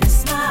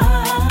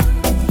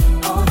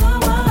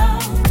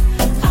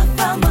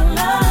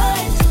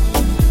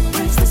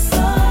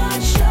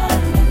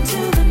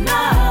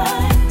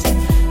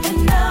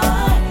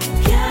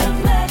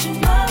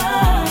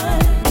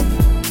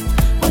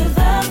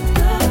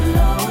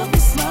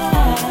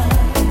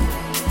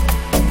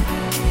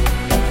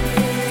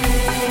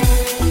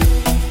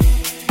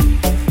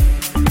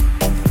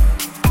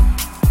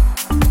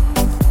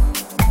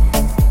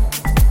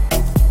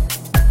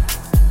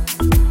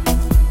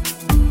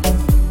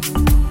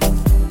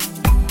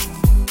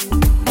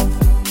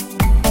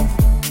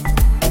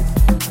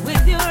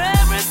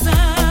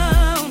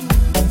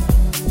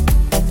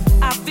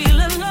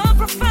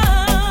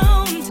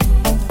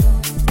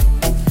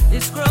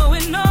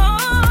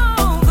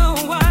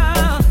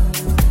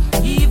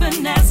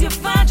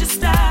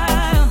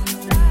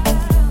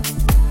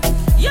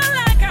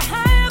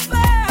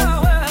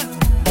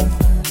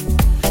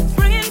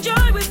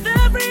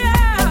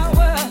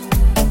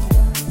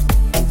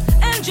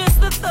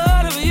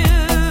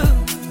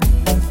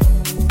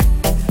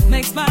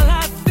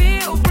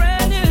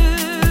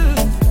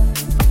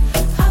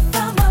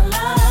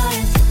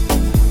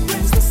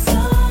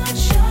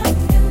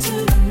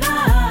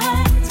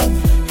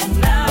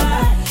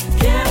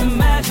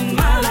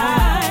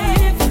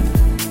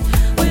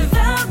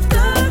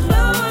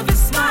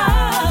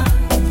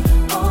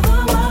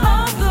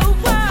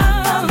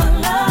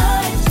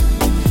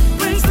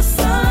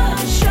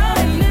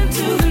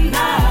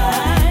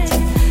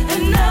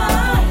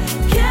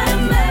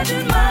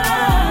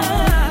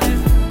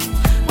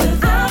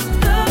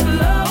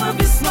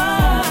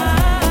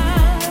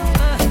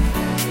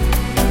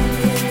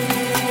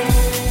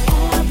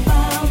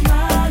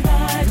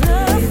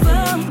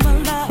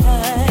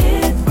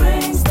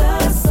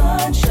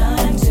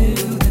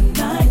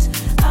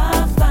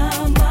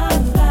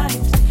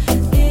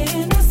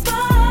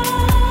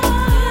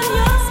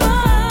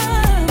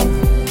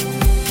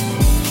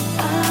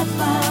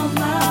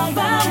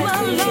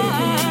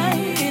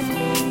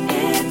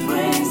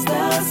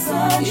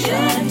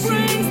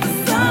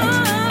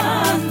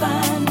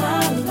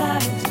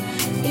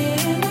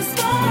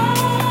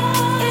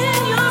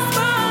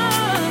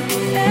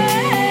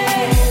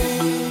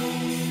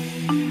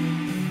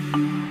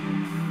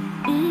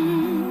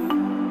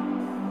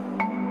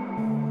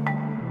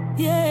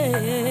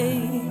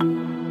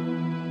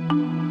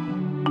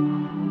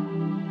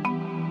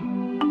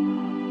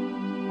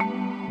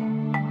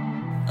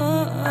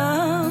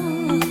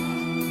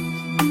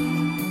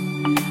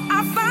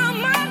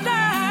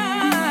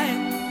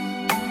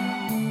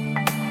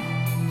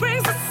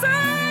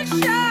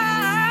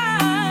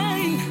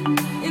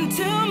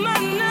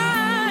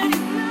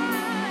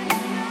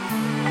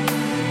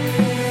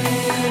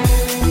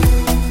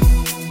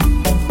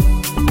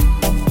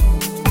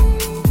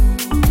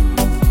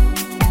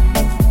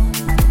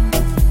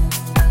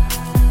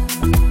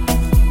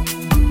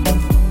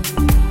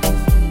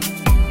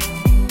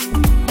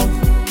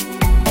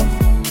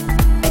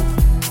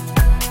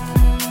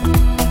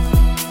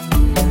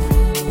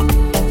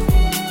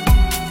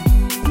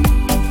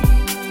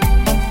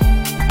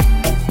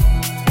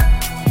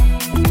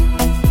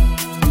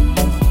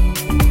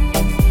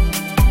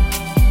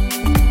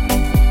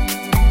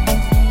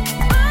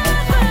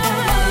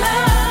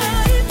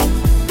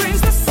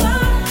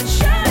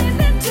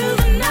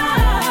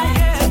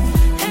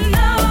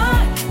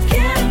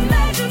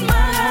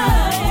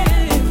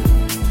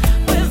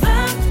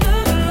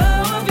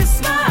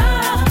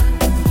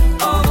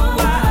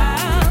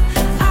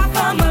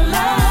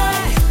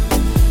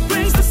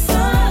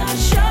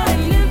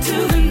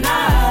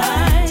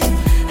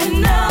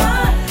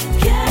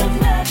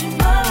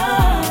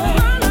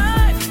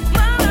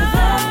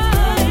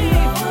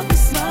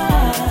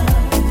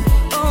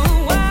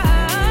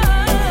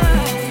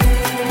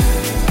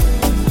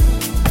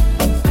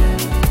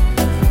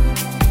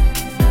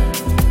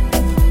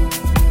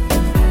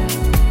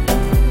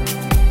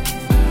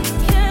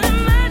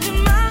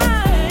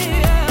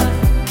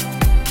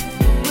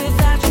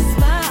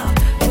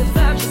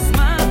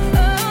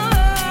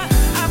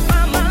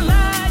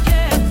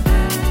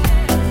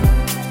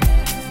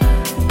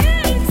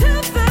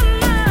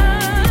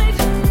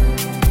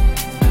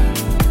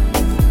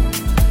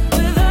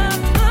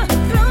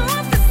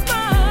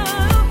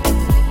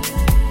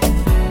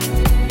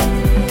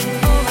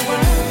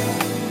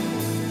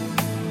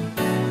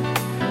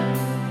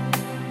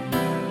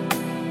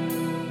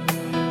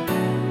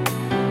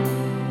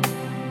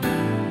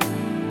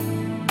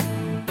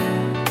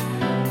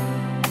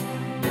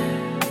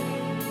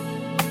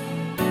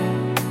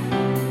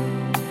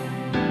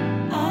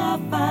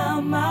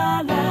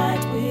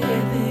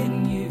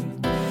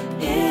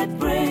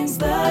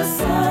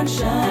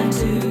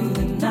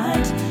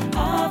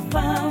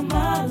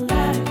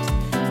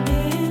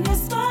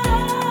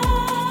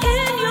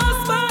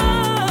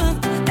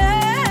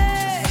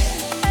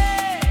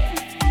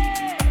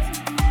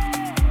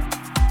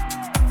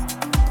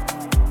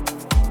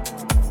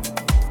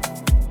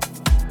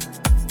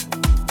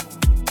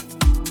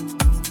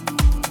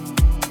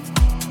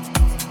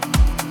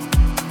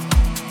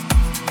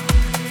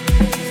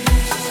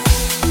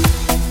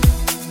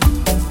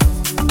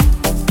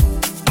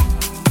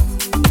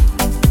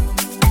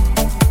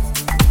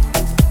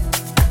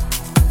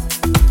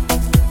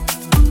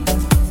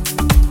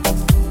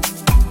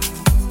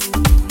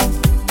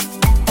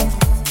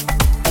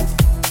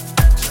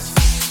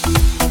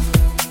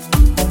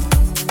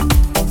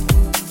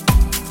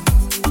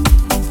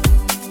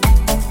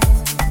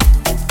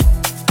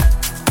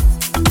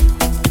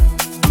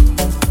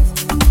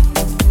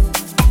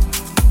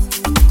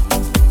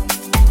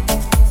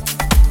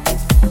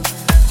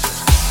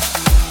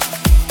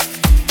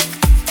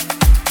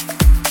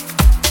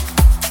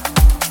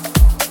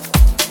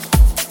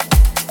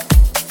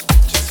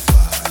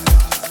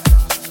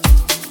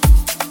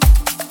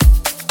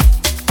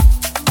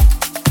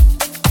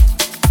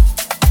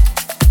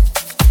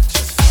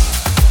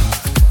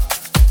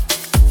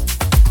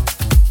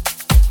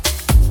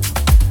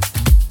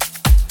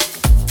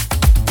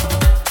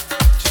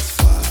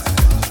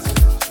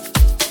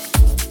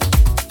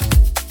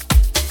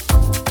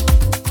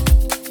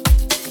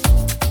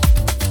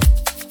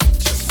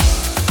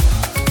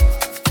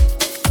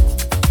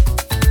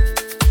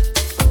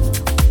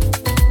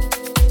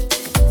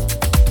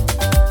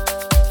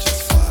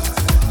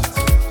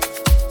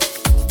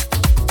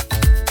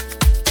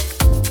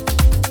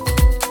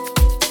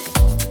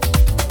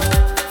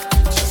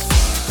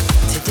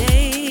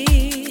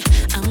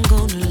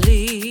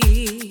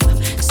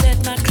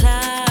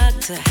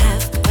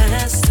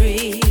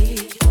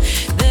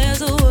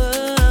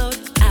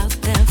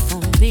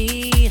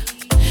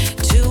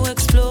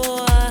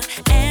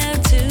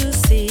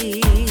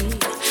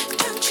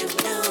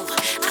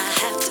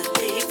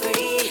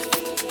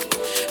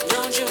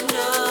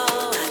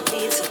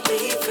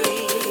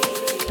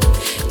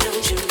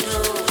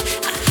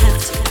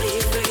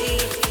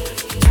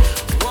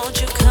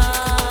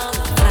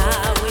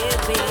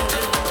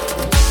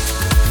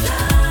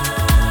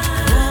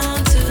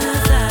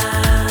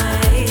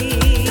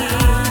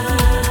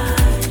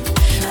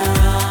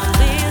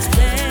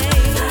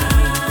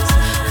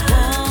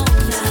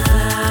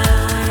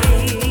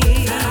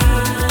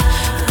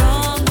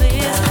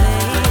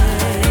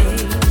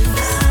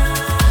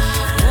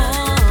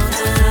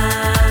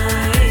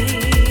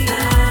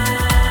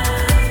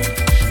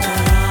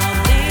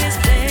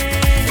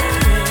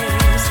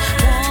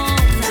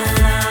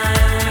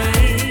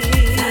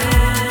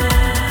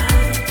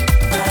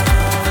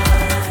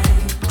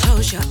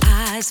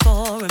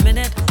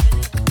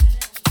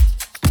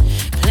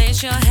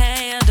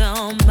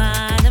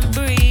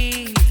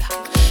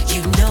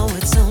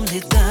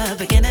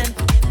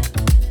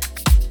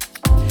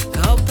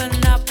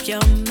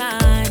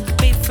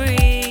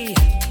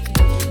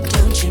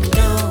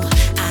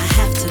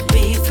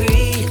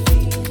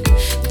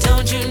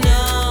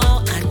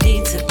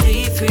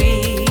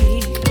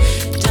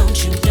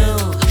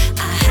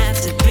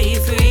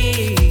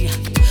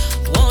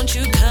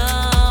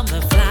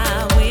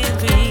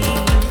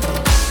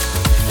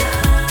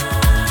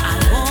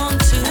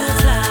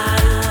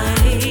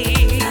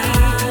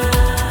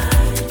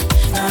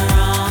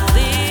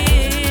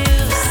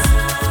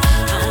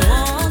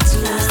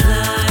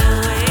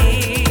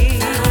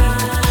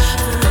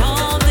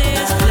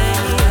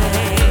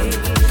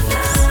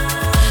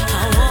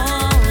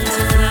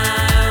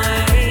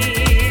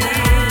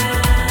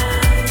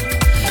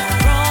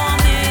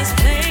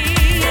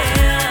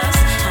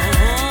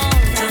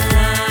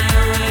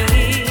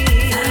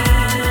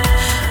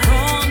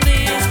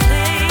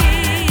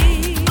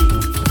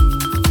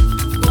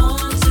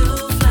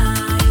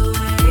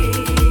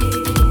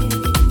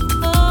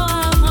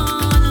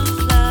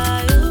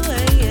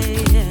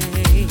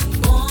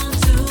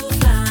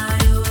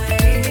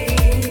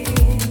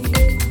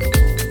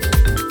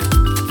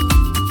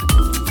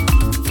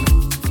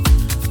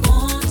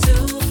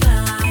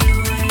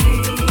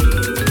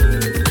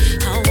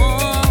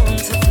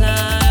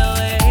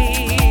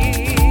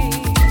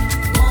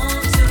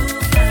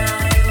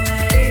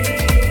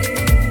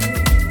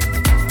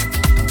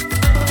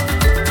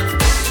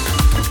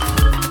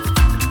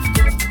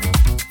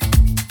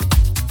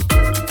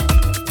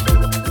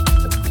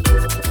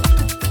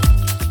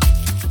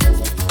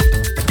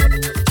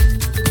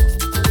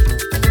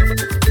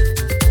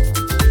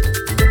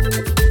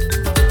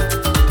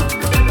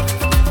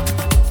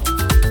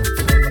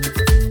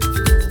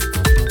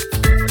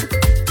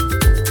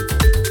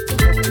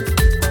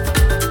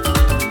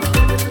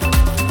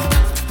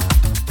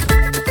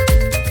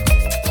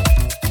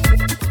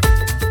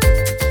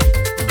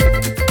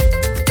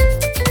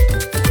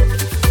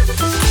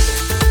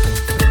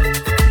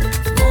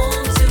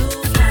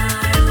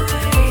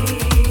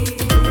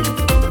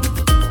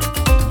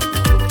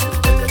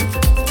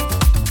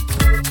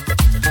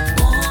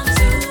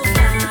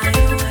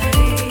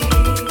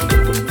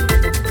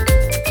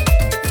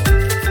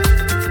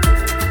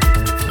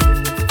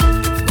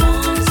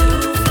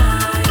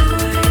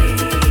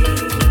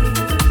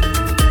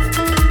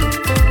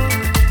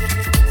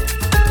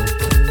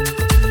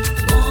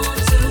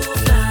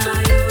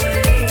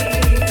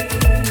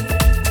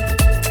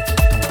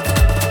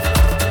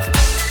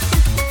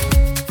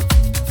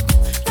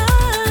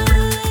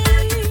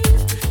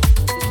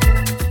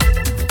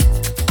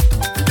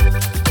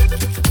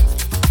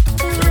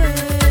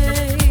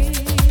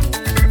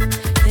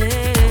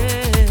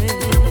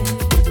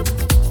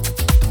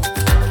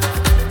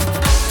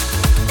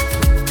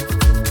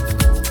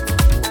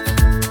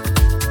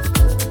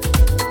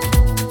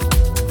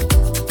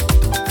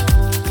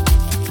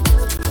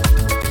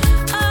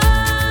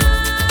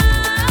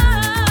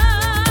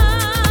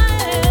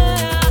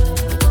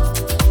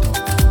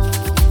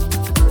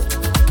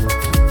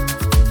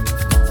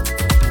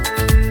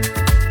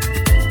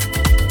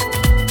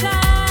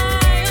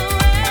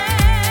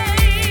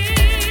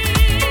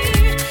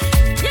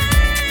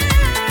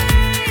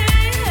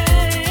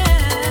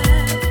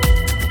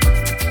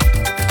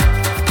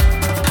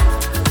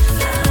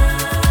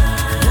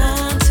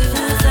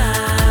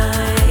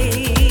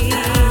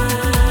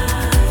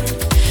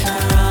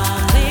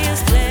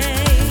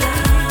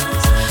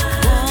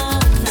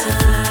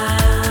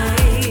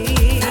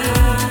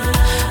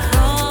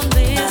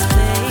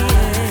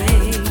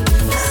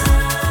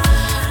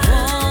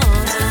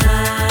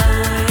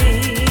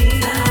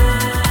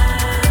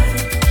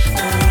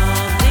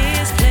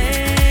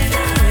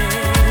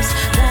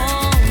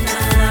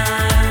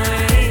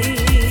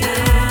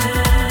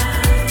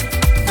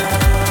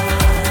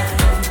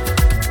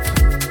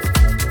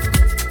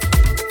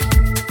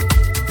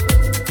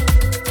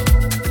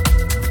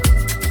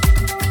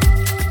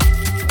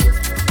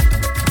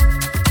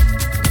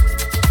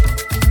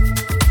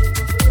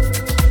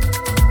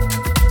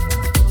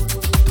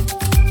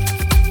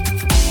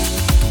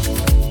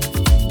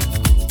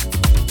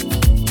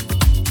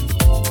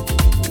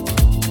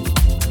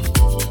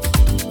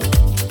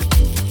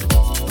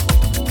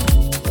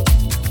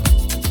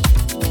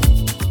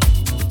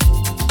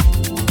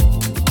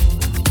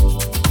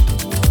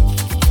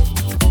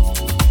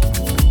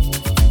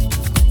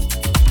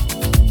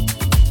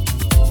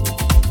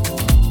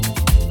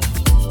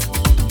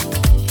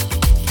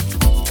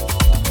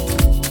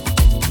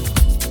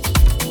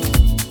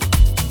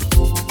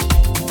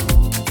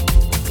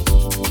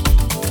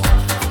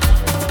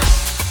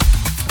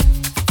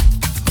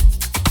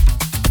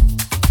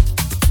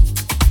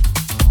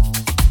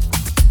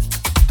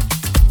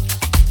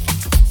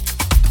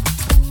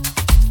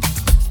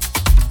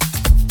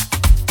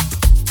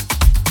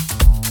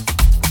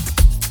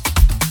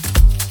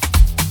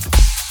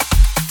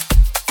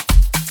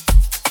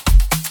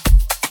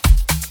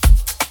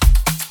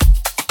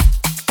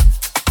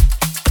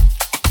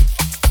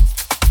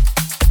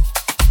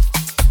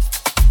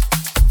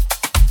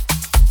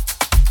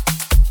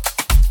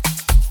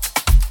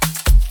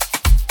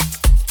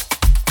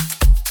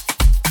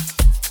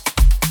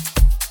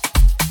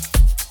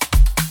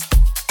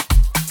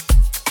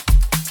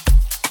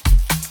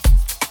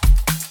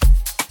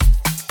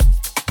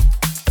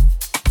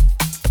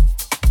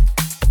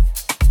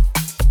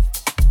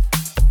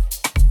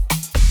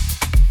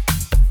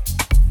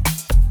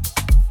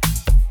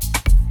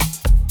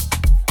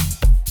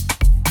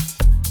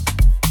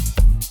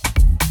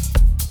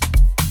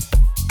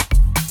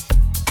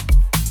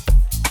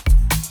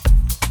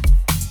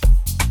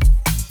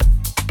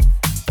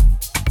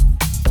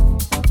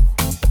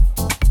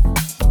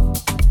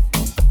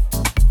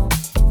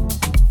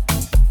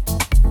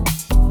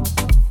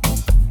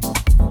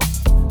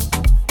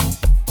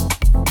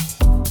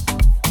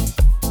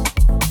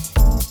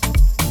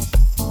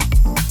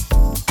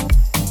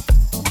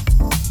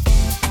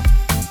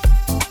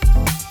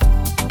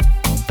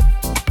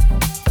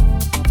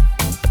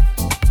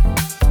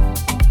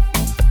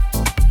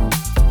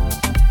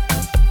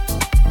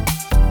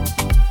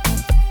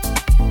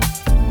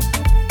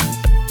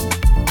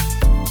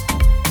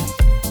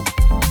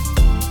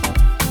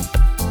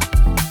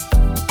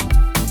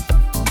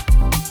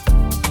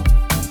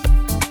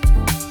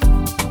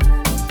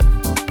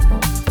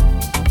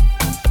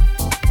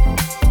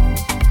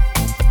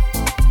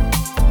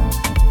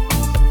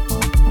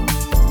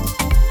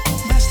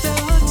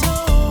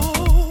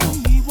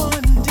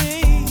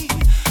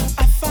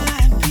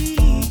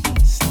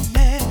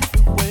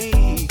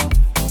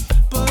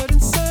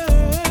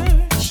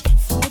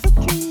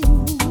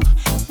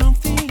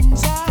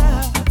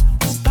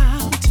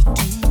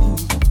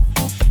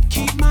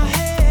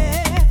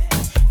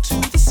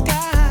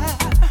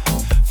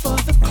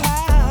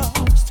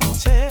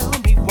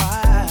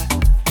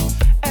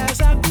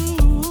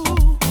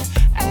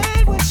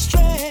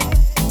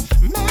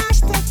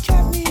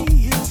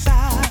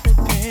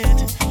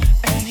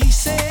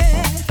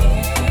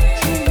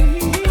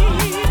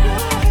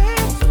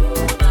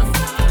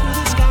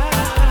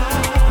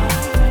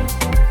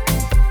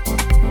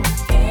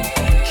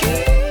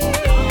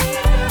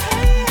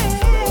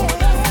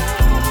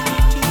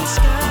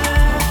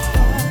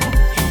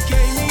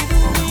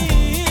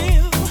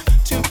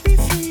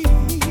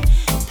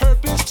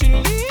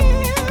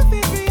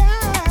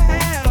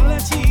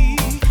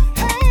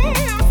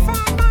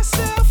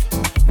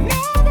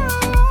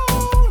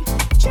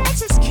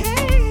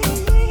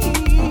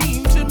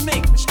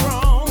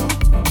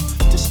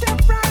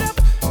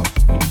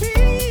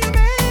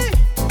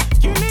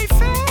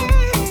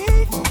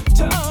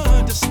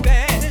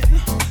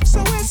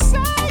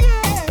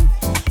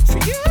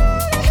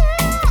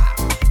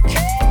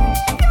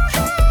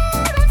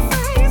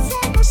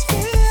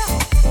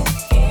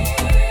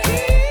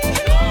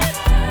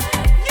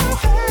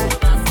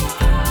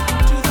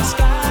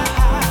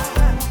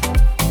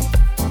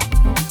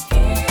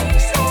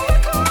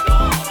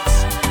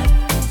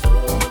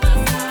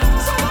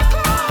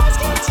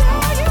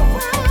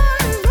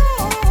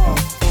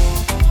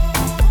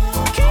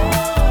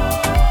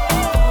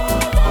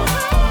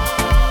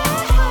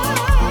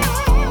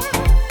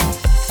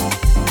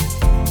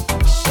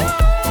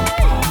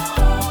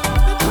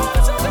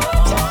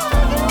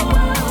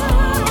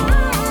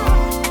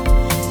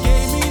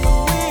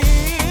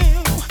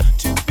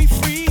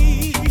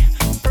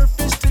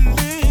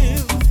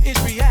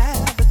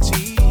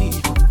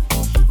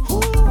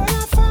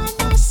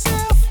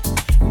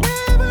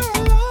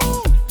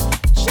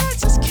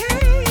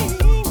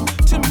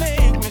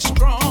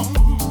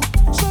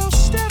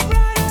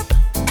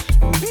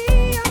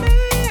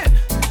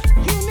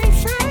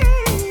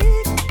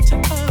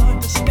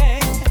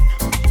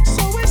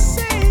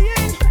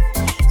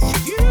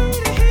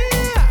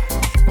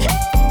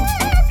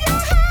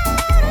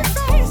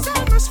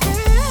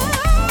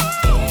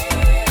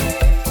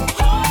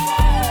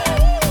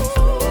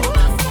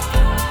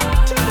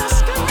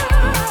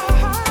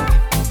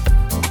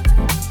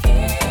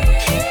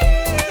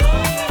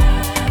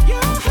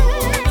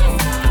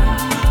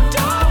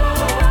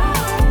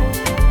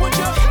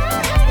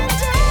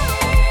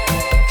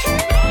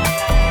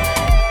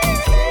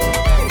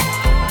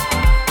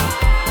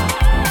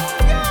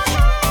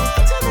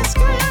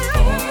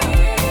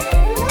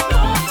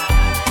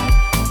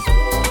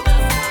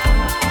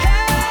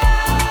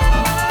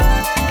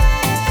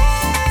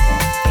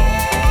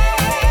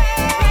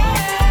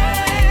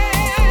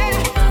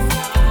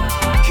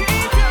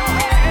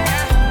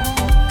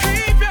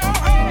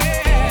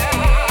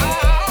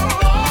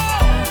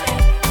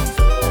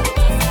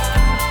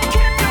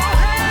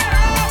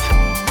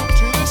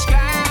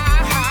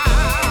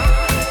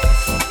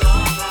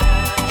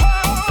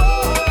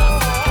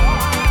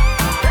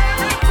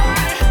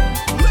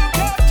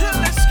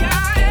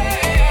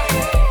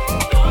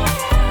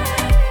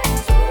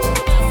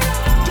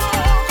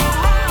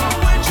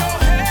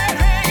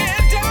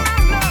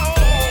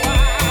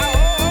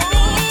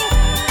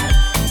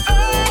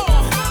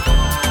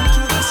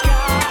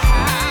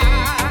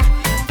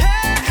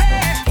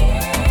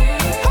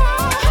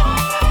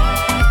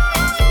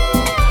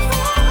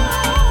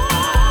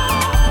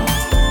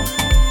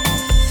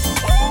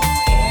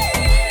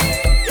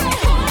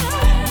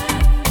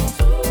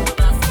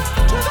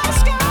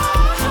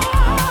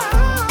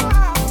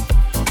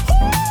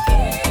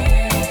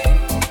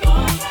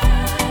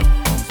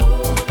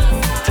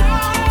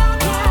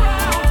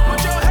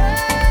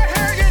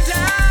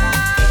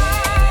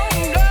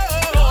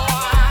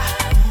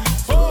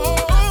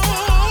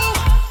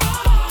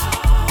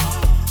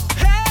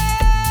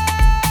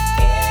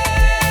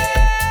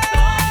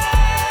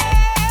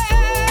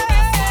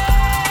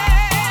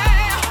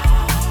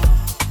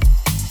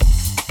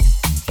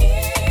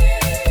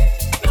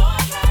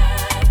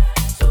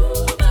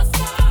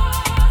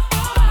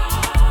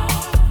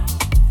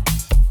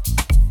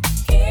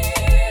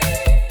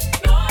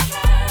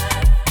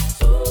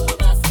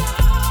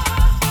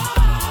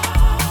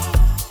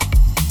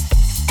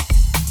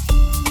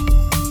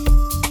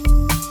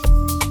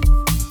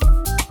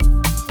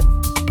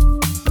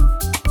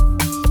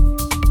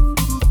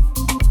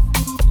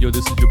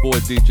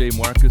DJ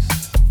Marcus.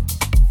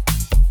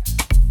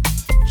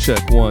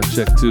 Check 1,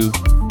 check 2.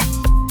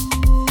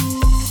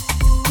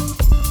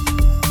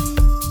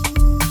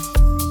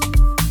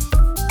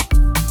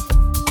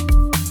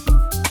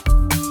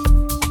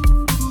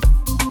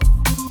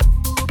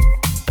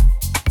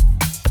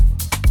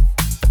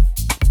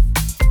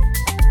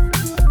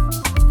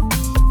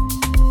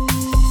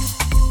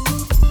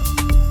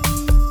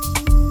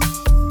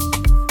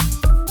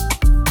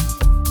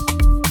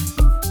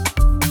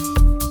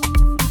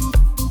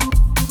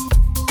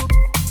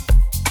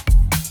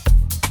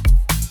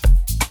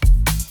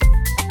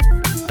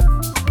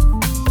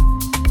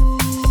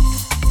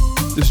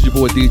 This is your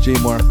boy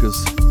DJ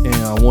Marcus, and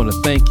I want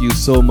to thank you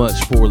so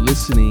much for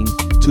listening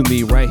to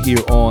me right here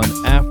on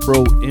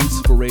Afro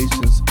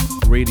Inspirations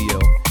Radio,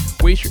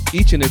 where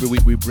each and every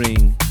week we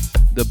bring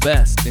the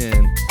best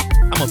in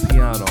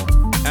Amapiano,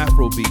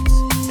 Afro beats,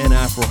 and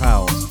Afro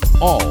house,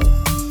 all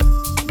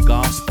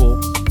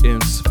gospel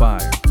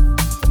inspired.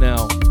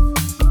 Now,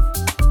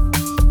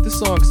 this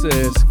song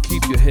says,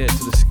 keep your head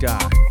to the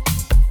sky.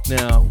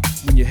 Now,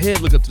 when your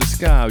head look up to the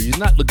sky, you're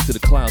not looking to the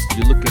clouds, but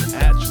you're looking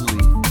actually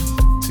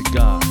to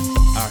God,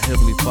 our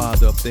Heavenly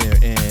Father up there,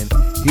 and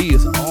He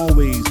is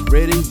always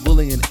ready,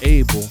 willing, and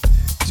able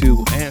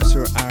to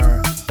answer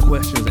our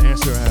questions,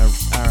 answer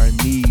our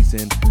needs,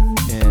 and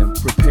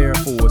prepare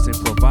for us and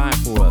provide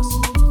for us.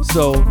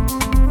 So,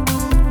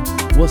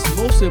 what's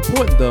most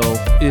important though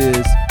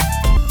is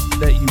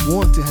that you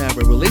want to have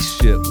a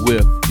relationship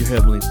with your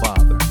Heavenly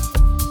Father.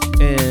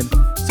 And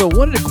so,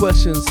 one of the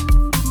questions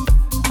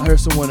I heard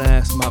someone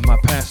ask, my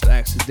pastor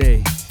asked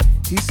today,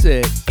 he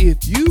said,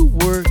 if you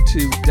were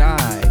to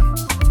die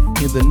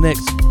in the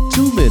next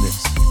 2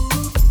 minutes,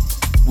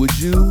 would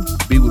you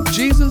be with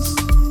Jesus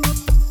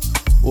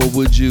or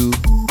would you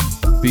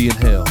be in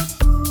hell?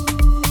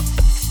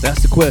 That's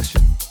the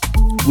question.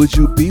 Would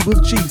you be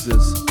with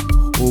Jesus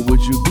or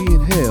would you be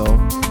in hell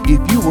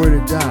if you were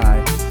to die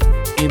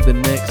in the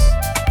next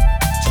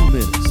 2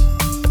 minutes?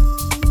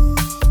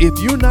 If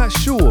you're not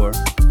sure,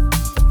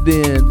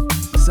 then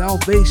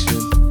salvation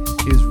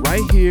is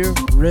right here,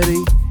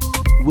 ready,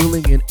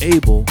 willing, and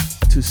able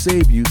to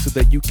save you so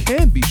that you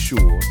can be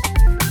sure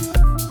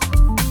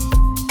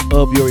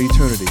of your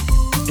eternity.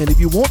 And if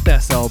you want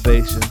that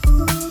salvation,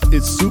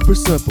 it's super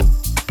simple.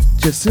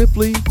 Just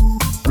simply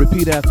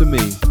repeat after me.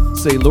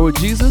 Say, Lord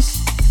Jesus,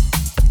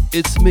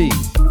 it's me.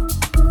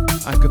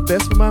 I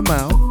confess with my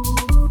mouth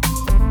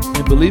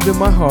and believe in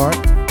my heart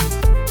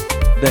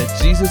that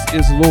Jesus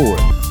is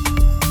Lord.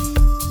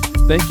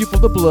 Thank you for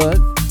the blood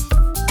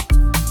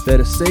that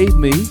has saved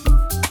me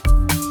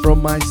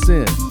from my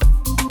sin.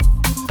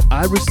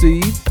 I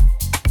receive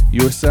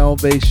your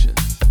salvation.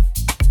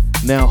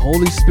 Now,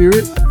 Holy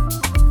Spirit,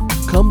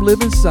 come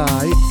live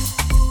inside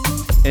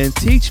and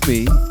teach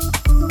me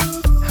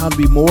how to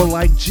be more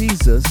like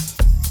Jesus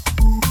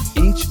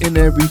each and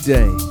every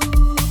day.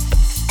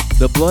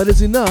 The blood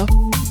is enough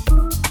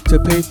to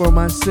pay for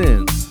my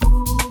sins.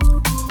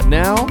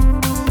 Now,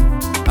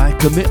 I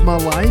commit my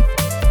life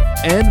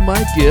and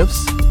my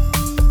gifts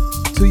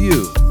to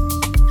you.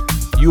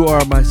 You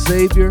are my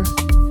Savior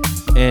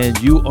and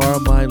you are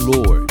my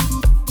Lord.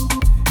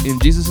 In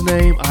Jesus'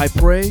 name I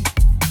pray,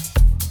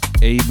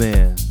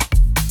 amen.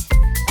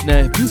 Now,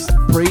 if you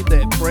prayed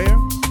that prayer,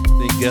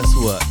 then guess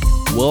what?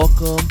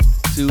 Welcome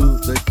to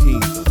the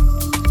kingdom.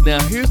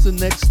 Now, here's the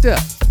next step.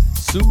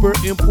 Super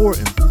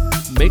important.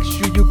 Make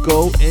sure you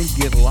go and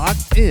get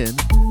locked in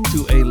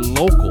to a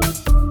local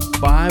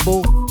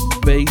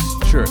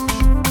Bible-based church.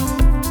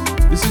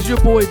 This is your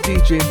boy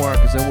DJ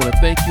Marcus. I want to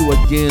thank you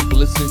again for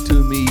listening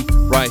to me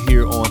right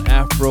here on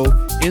Afro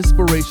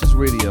Inspirations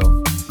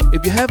Radio.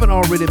 If you haven't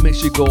already, make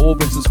sure you go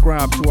over and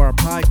subscribe to our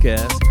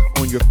podcast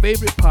on your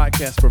favorite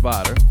podcast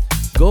provider.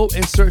 Go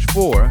and search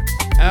for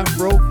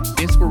Afro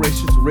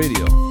Inspirations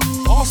Radio.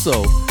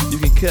 Also, you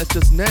can catch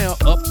us now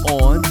up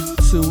on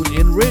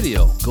TuneIn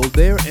Radio. Go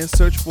there and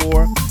search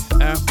for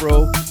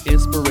Afro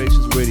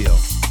Inspirations Radio.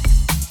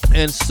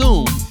 And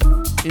soon,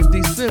 in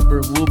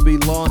December, we'll be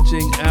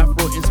launching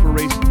Afro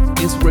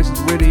Inspirations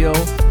Radio,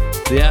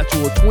 the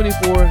actual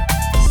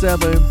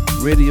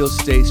 24/7 radio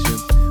station,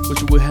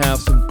 which will have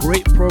some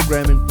great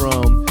programming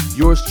from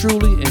yours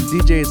truly and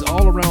DJs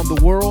all around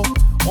the world.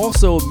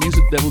 Also,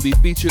 music that will be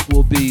featured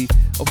will be,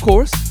 of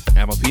course,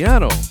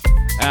 Amapiano,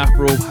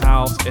 Afro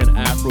house, and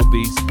Afro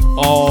beats,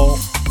 all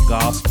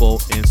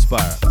gospel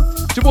inspired.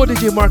 It's your boy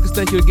DJ Marcus.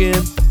 Thank you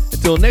again.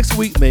 Until next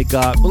week, may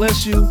God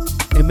bless you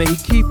and may He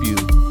keep you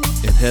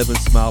and heaven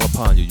smile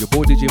upon you. Your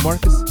boy DJ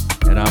Marcus,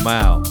 and I'm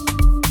out.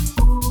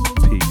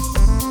 Peace.